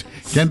bags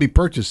can be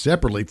purchased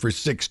separately for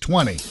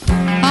 $620.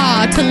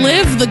 To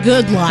live the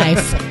good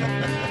life.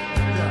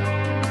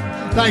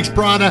 Thanks,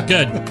 Prada.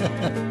 Good.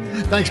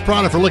 Thanks,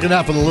 Prada, for looking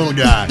out for the little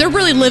guy. They're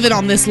really living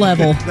on this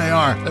level. They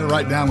are. They're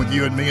right down with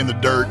you and me in the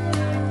dirt.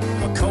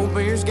 A cold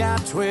beer's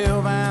got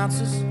 12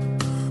 ounces.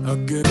 A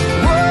good.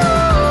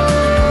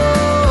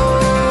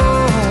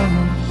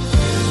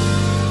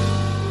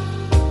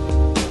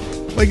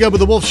 Wake up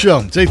with the Wolf Show.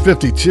 It's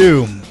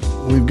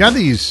 8:52. We've got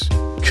these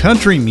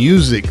country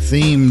music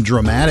themed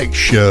dramatic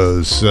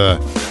shows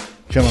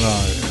coming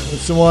on.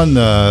 What's the one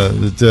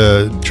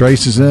that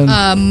Trace is in?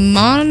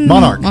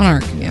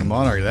 Monarch. Yeah,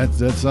 Monarch.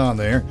 That's on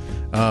there.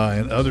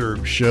 And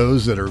other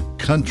shows that are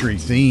country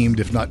themed,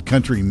 if not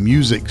country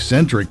music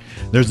centric.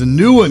 There's a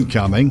new one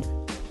coming.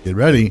 Get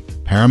ready.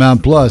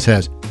 Paramount Plus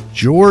has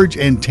George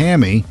and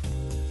Tammy.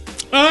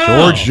 Oh.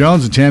 George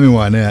Jones and Tammy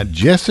Wynette.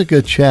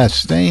 Jessica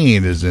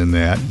Chastain is in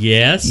that.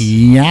 Yes.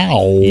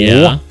 Yow.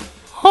 Yeah.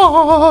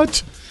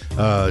 Hot.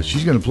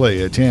 She's going to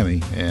play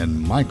Tammy, and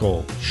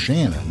Michael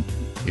Shannon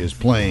is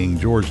playing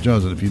George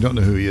Jones. And if you don't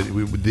know who he is,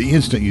 the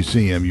instant you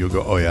see him, you'll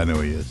go, oh, yeah, I know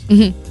who he is.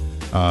 Mm-hmm.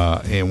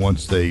 And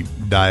once they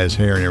dye his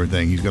hair and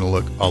everything, he's going to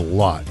look a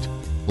lot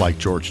like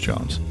George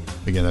Jones.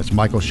 Again, that's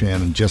Michael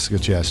Shannon, Jessica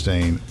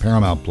Chastain,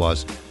 Paramount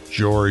Plus,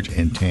 George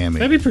and Tammy.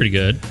 That'd be pretty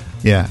good.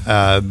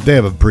 Yeah, they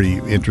have a pretty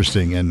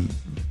interesting and,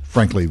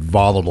 frankly,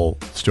 volatile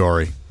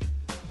story,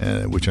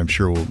 which I'm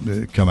sure will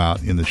come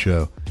out in the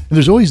show. And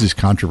there's always this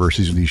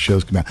controversies when these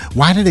shows come out.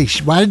 Why did they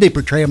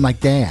portray him like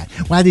that?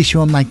 Why did they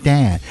show him like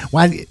that?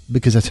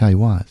 Because that's how he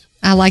was.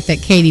 I like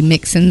that Katie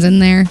Mixon's in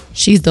there.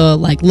 She's the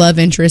love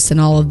interest in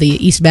all of the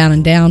Eastbound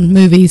and Down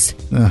movies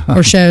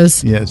or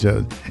shows. Yeah,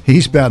 so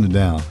Eastbound and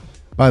Down.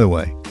 By the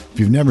way, if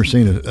you've never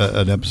seen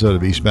an episode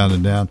of Eastbound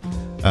and Down,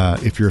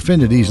 if you're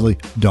offended easily,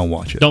 don't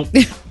watch it. Don't.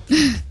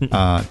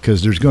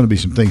 Because there's going to be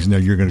some things in there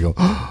you're going to go,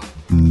 oh,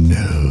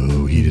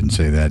 no, he didn't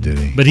say that, did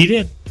he? But he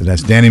did. But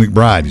that's Danny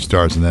McBride who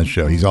stars in that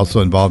show. He's also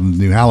involved in the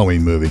new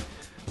Halloween movie.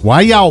 Why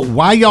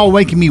y'all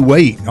making me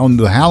wait on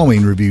the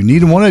Halloween review?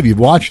 Neither one of you have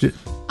watched it.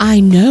 I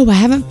know. I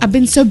haven't. I've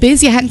been so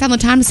busy. I hadn't found the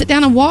time to sit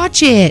down and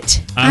watch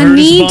it. I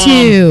need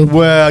to.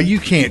 Well, you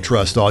can't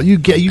trust all. You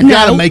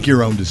got to make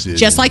your own decision.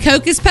 Just like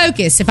Hocus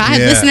Pocus. If I had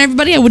listened to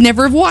everybody, I would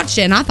never have watched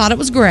it, and I thought it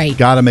was great.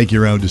 Got to make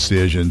your own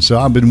decision. So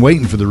I've been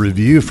waiting for the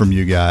review from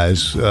you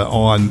guys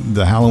on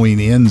the Halloween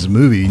Ends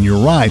movie, and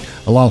you're right.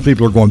 A lot of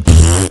people are going,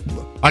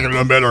 I could have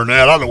done better than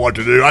that. I don't know what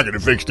to do. I could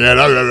have fixed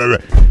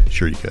that.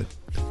 Sure you could.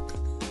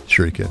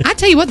 Sure you could. I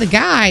tell you what, the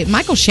guy,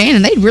 Michael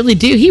Shannon, they really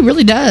do. He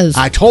really does.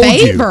 I told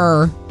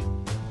you.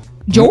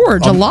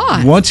 George a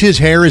lot. Once his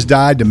hair is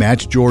dyed to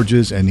match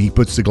George's and he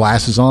puts the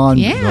glasses on,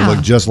 he'll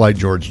look just like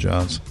George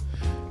Jones.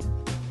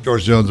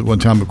 George Jones, at one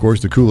time, of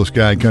course, the coolest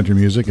guy in country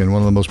music and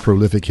one of the most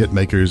prolific hit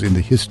makers in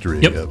the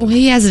history of it. Well,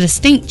 he has a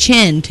distinct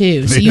chin,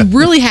 too. So you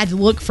really had to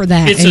look for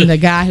that in the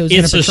guy who's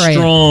going to portray it. It's a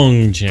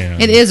strong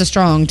chin. It is a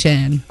strong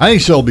chin. I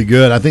think she'll be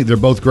good. I think they're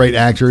both great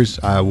actors.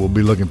 I will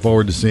be looking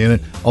forward to seeing it.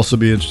 Also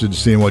be interested to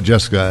seeing what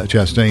Jessica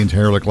Chastain's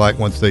hair look like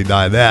once they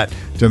dye that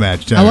to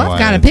match Tammy Wynette. I've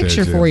got a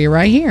picture for you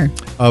right here.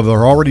 Of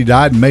her already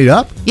dyed and made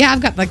up? Yeah,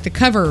 I've got the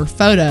cover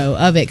photo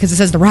of it because it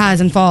says the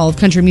rise and fall of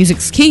country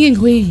music's king and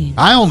queen.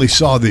 I only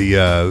saw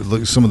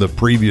some of the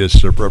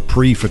previous or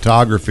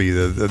pre-photography,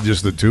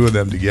 just the two of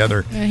them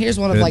together. Here's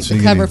one of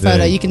the cover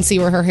photo. You can see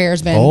where her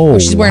hair's been. Or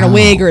she's wearing a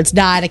wig or it's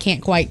dyed. I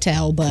can't quite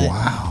tell, but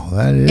wow,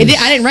 that is.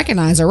 I didn't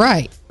recognize her.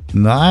 Right?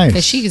 Nice.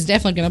 Because she is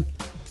definitely gonna.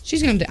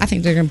 She's gonna. I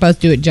think they're gonna both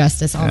do it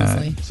justice.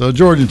 Honestly. So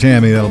George and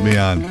Tammy, that'll be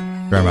on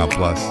Paramount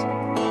Plus.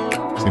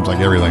 Seems like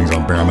everything's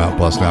on Paramount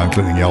Plus now,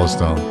 including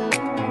Yellowstone.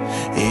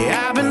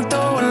 Yeah, I've been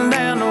throwing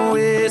down the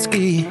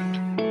whiskey.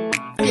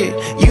 Yeah,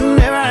 you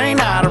never ain't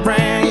out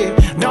around. Yeah,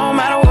 no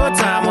matter what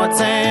time, what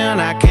town,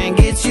 I can't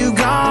get you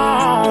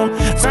gone.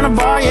 Turn the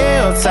bar,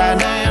 yeah, upside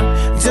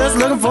down. Just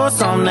looking for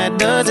something that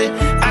does it.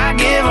 I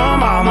give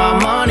them all my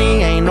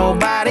money. Ain't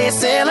nobody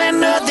selling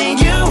nothing.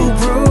 You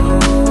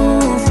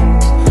prove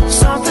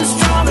something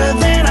stronger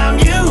than I'm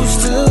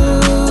used to.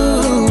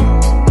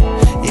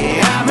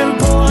 Yeah, I've been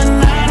pulling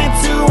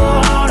 92 or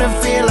 100.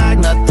 Feel like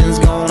nothing's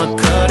gonna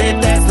cut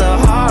it. That's the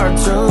hard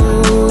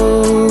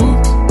truth.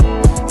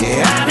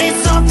 Yeah, I need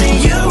something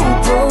you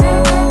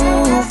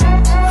prove.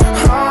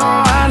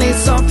 Oh, I need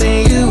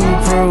something you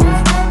prove.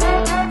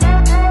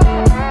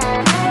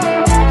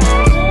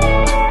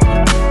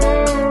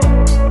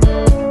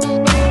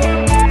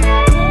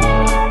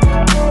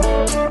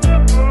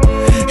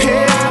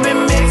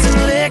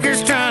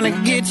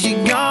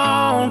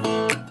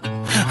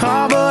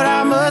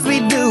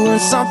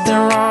 Something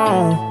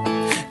wrong,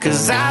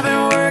 'cause I've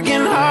been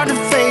working hard to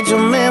fade your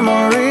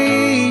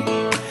memory,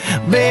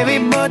 baby,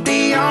 but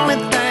the only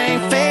thing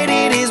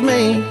faded is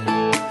me.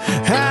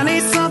 I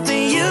need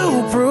something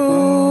you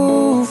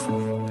prove,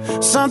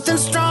 something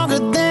stronger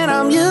than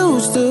I'm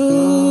used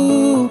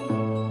to.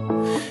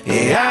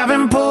 Yeah, I've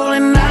been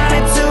pulling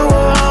 92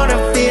 or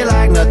 100, feel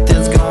like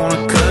nothing's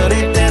gonna cut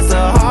it, that's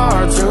the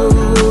hard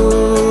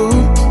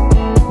truth.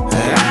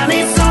 I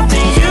need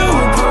something you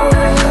prove.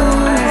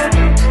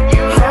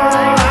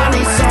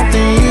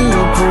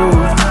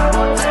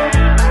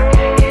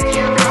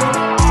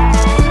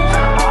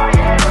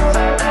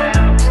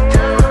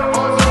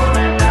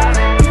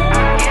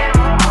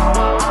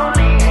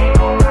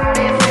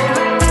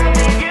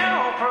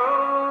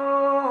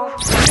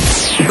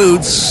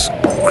 Boots,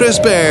 Chris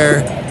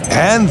Bear,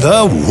 and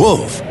the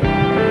Wolf.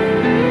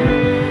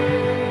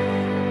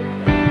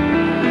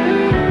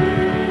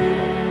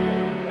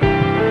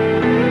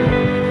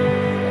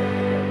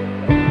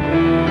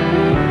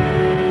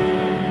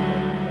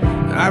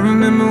 I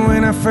remember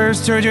when I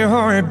first heard your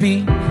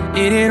heartbeat.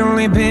 It had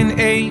only been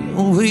 8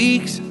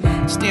 weeks.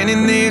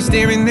 Standing there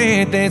staring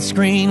at that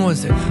screen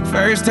was the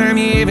first time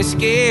you ever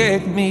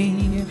scared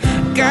me.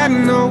 God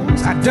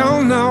knows I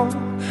don't know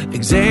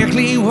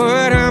exactly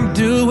what I'm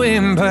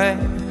doing, but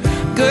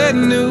good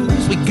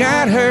news, we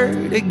got her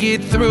to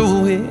get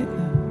through it.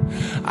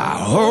 I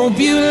hope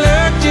you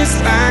look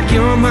just like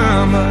your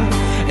mama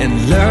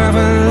and love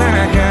her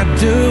like I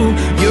do.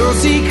 You'll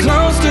see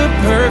close to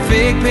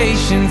perfect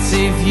patience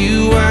if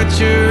you watch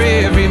her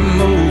every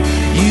move.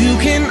 You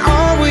can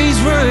always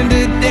run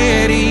to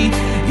daddy,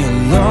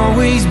 you'll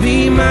always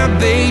be my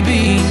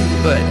baby.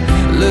 But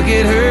look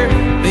at her,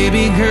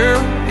 baby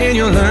girl, and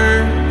you'll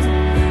learn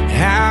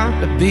how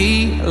to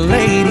be a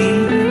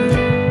lady.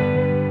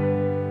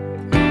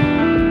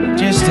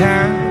 Just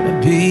how to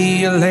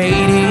be a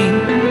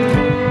lady.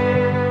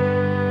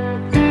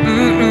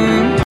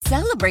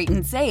 Celebrate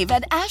and save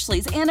at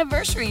Ashley's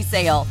Anniversary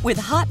Sale. With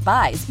Hot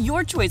Buys,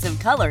 your choice of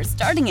colors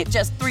starting at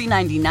just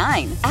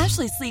 $3.99.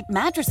 Ashley Sleep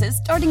mattresses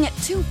starting at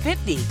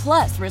 $2.50.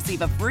 Plus,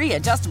 receive a free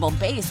adjustable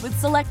base with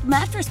select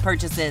mattress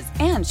purchases.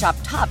 And shop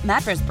top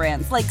mattress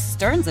brands like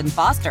Stearns &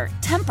 Foster,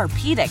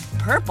 Tempur-Pedic,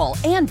 Purple,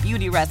 and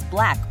Beautyrest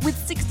Black with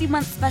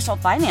 60-month special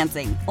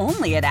financing.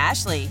 Only at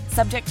Ashley.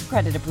 Subject to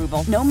credit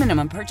approval. No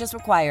minimum purchase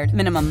required.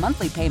 Minimum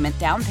monthly payment,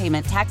 down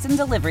payment, tax, and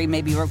delivery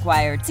may be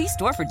required. See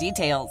store for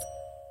details.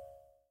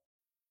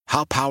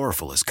 How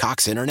powerful is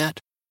Cox Internet?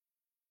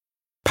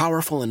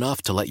 Powerful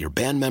enough to let your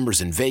band members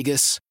in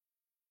Vegas,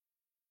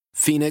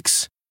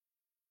 Phoenix,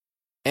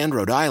 and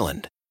Rhode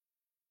Island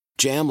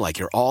jam like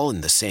you're all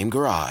in the same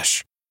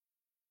garage.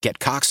 Get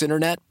Cox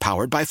Internet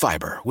powered by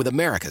fiber with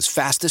America's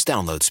fastest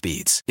download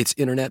speeds. It's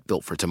internet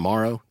built for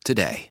tomorrow,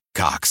 today.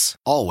 Cox,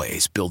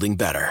 always building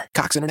better.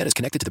 Cox Internet is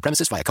connected to the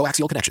premises via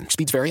coaxial connection.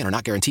 Speeds vary and are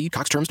not guaranteed.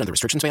 Cox terms and other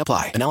restrictions may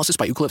apply. Analysis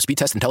by Ookla Speed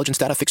Test Intelligence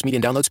Data. Fixed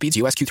median download speeds.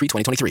 US Q3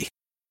 2023.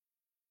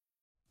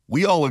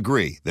 We all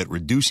agree that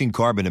reducing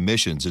carbon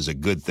emissions is a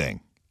good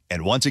thing.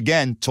 And once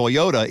again,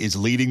 Toyota is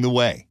leading the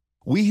way.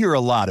 We hear a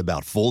lot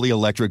about fully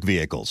electric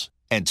vehicles,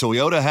 and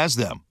Toyota has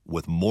them,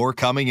 with more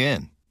coming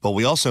in. But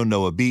we also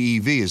know a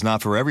BEV is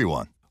not for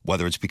everyone,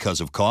 whether it's because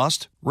of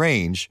cost,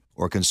 range,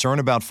 or concern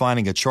about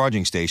finding a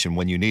charging station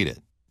when you need it.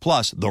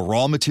 Plus, the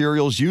raw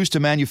materials used to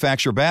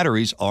manufacture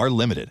batteries are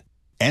limited.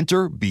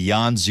 Enter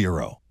Beyond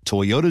Zero,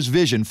 Toyota's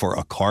vision for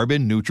a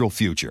carbon-neutral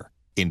future.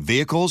 In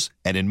vehicles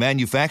and in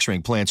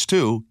manufacturing plants,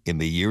 too, in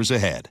the years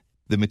ahead.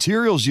 The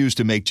materials used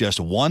to make just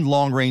one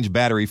long-range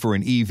battery for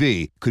an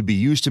EV could be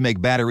used to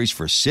make batteries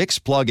for 6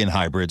 plug-in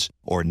hybrids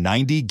or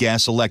 90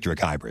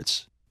 gas-electric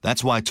hybrids.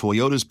 That's why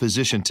Toyota's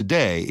position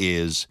today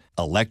is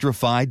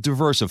electrified,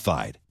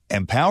 diversified,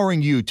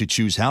 empowering you to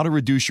choose how to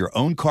reduce your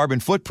own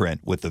carbon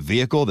footprint with the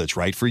vehicle that's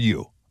right for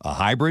you, a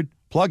hybrid,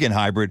 plug-in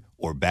hybrid,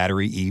 or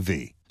battery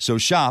EV. So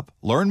shop,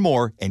 learn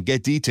more, and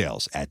get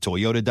details at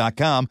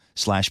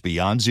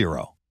toyota.com/beyond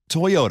zero.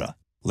 Toyota,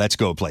 let's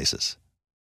go places.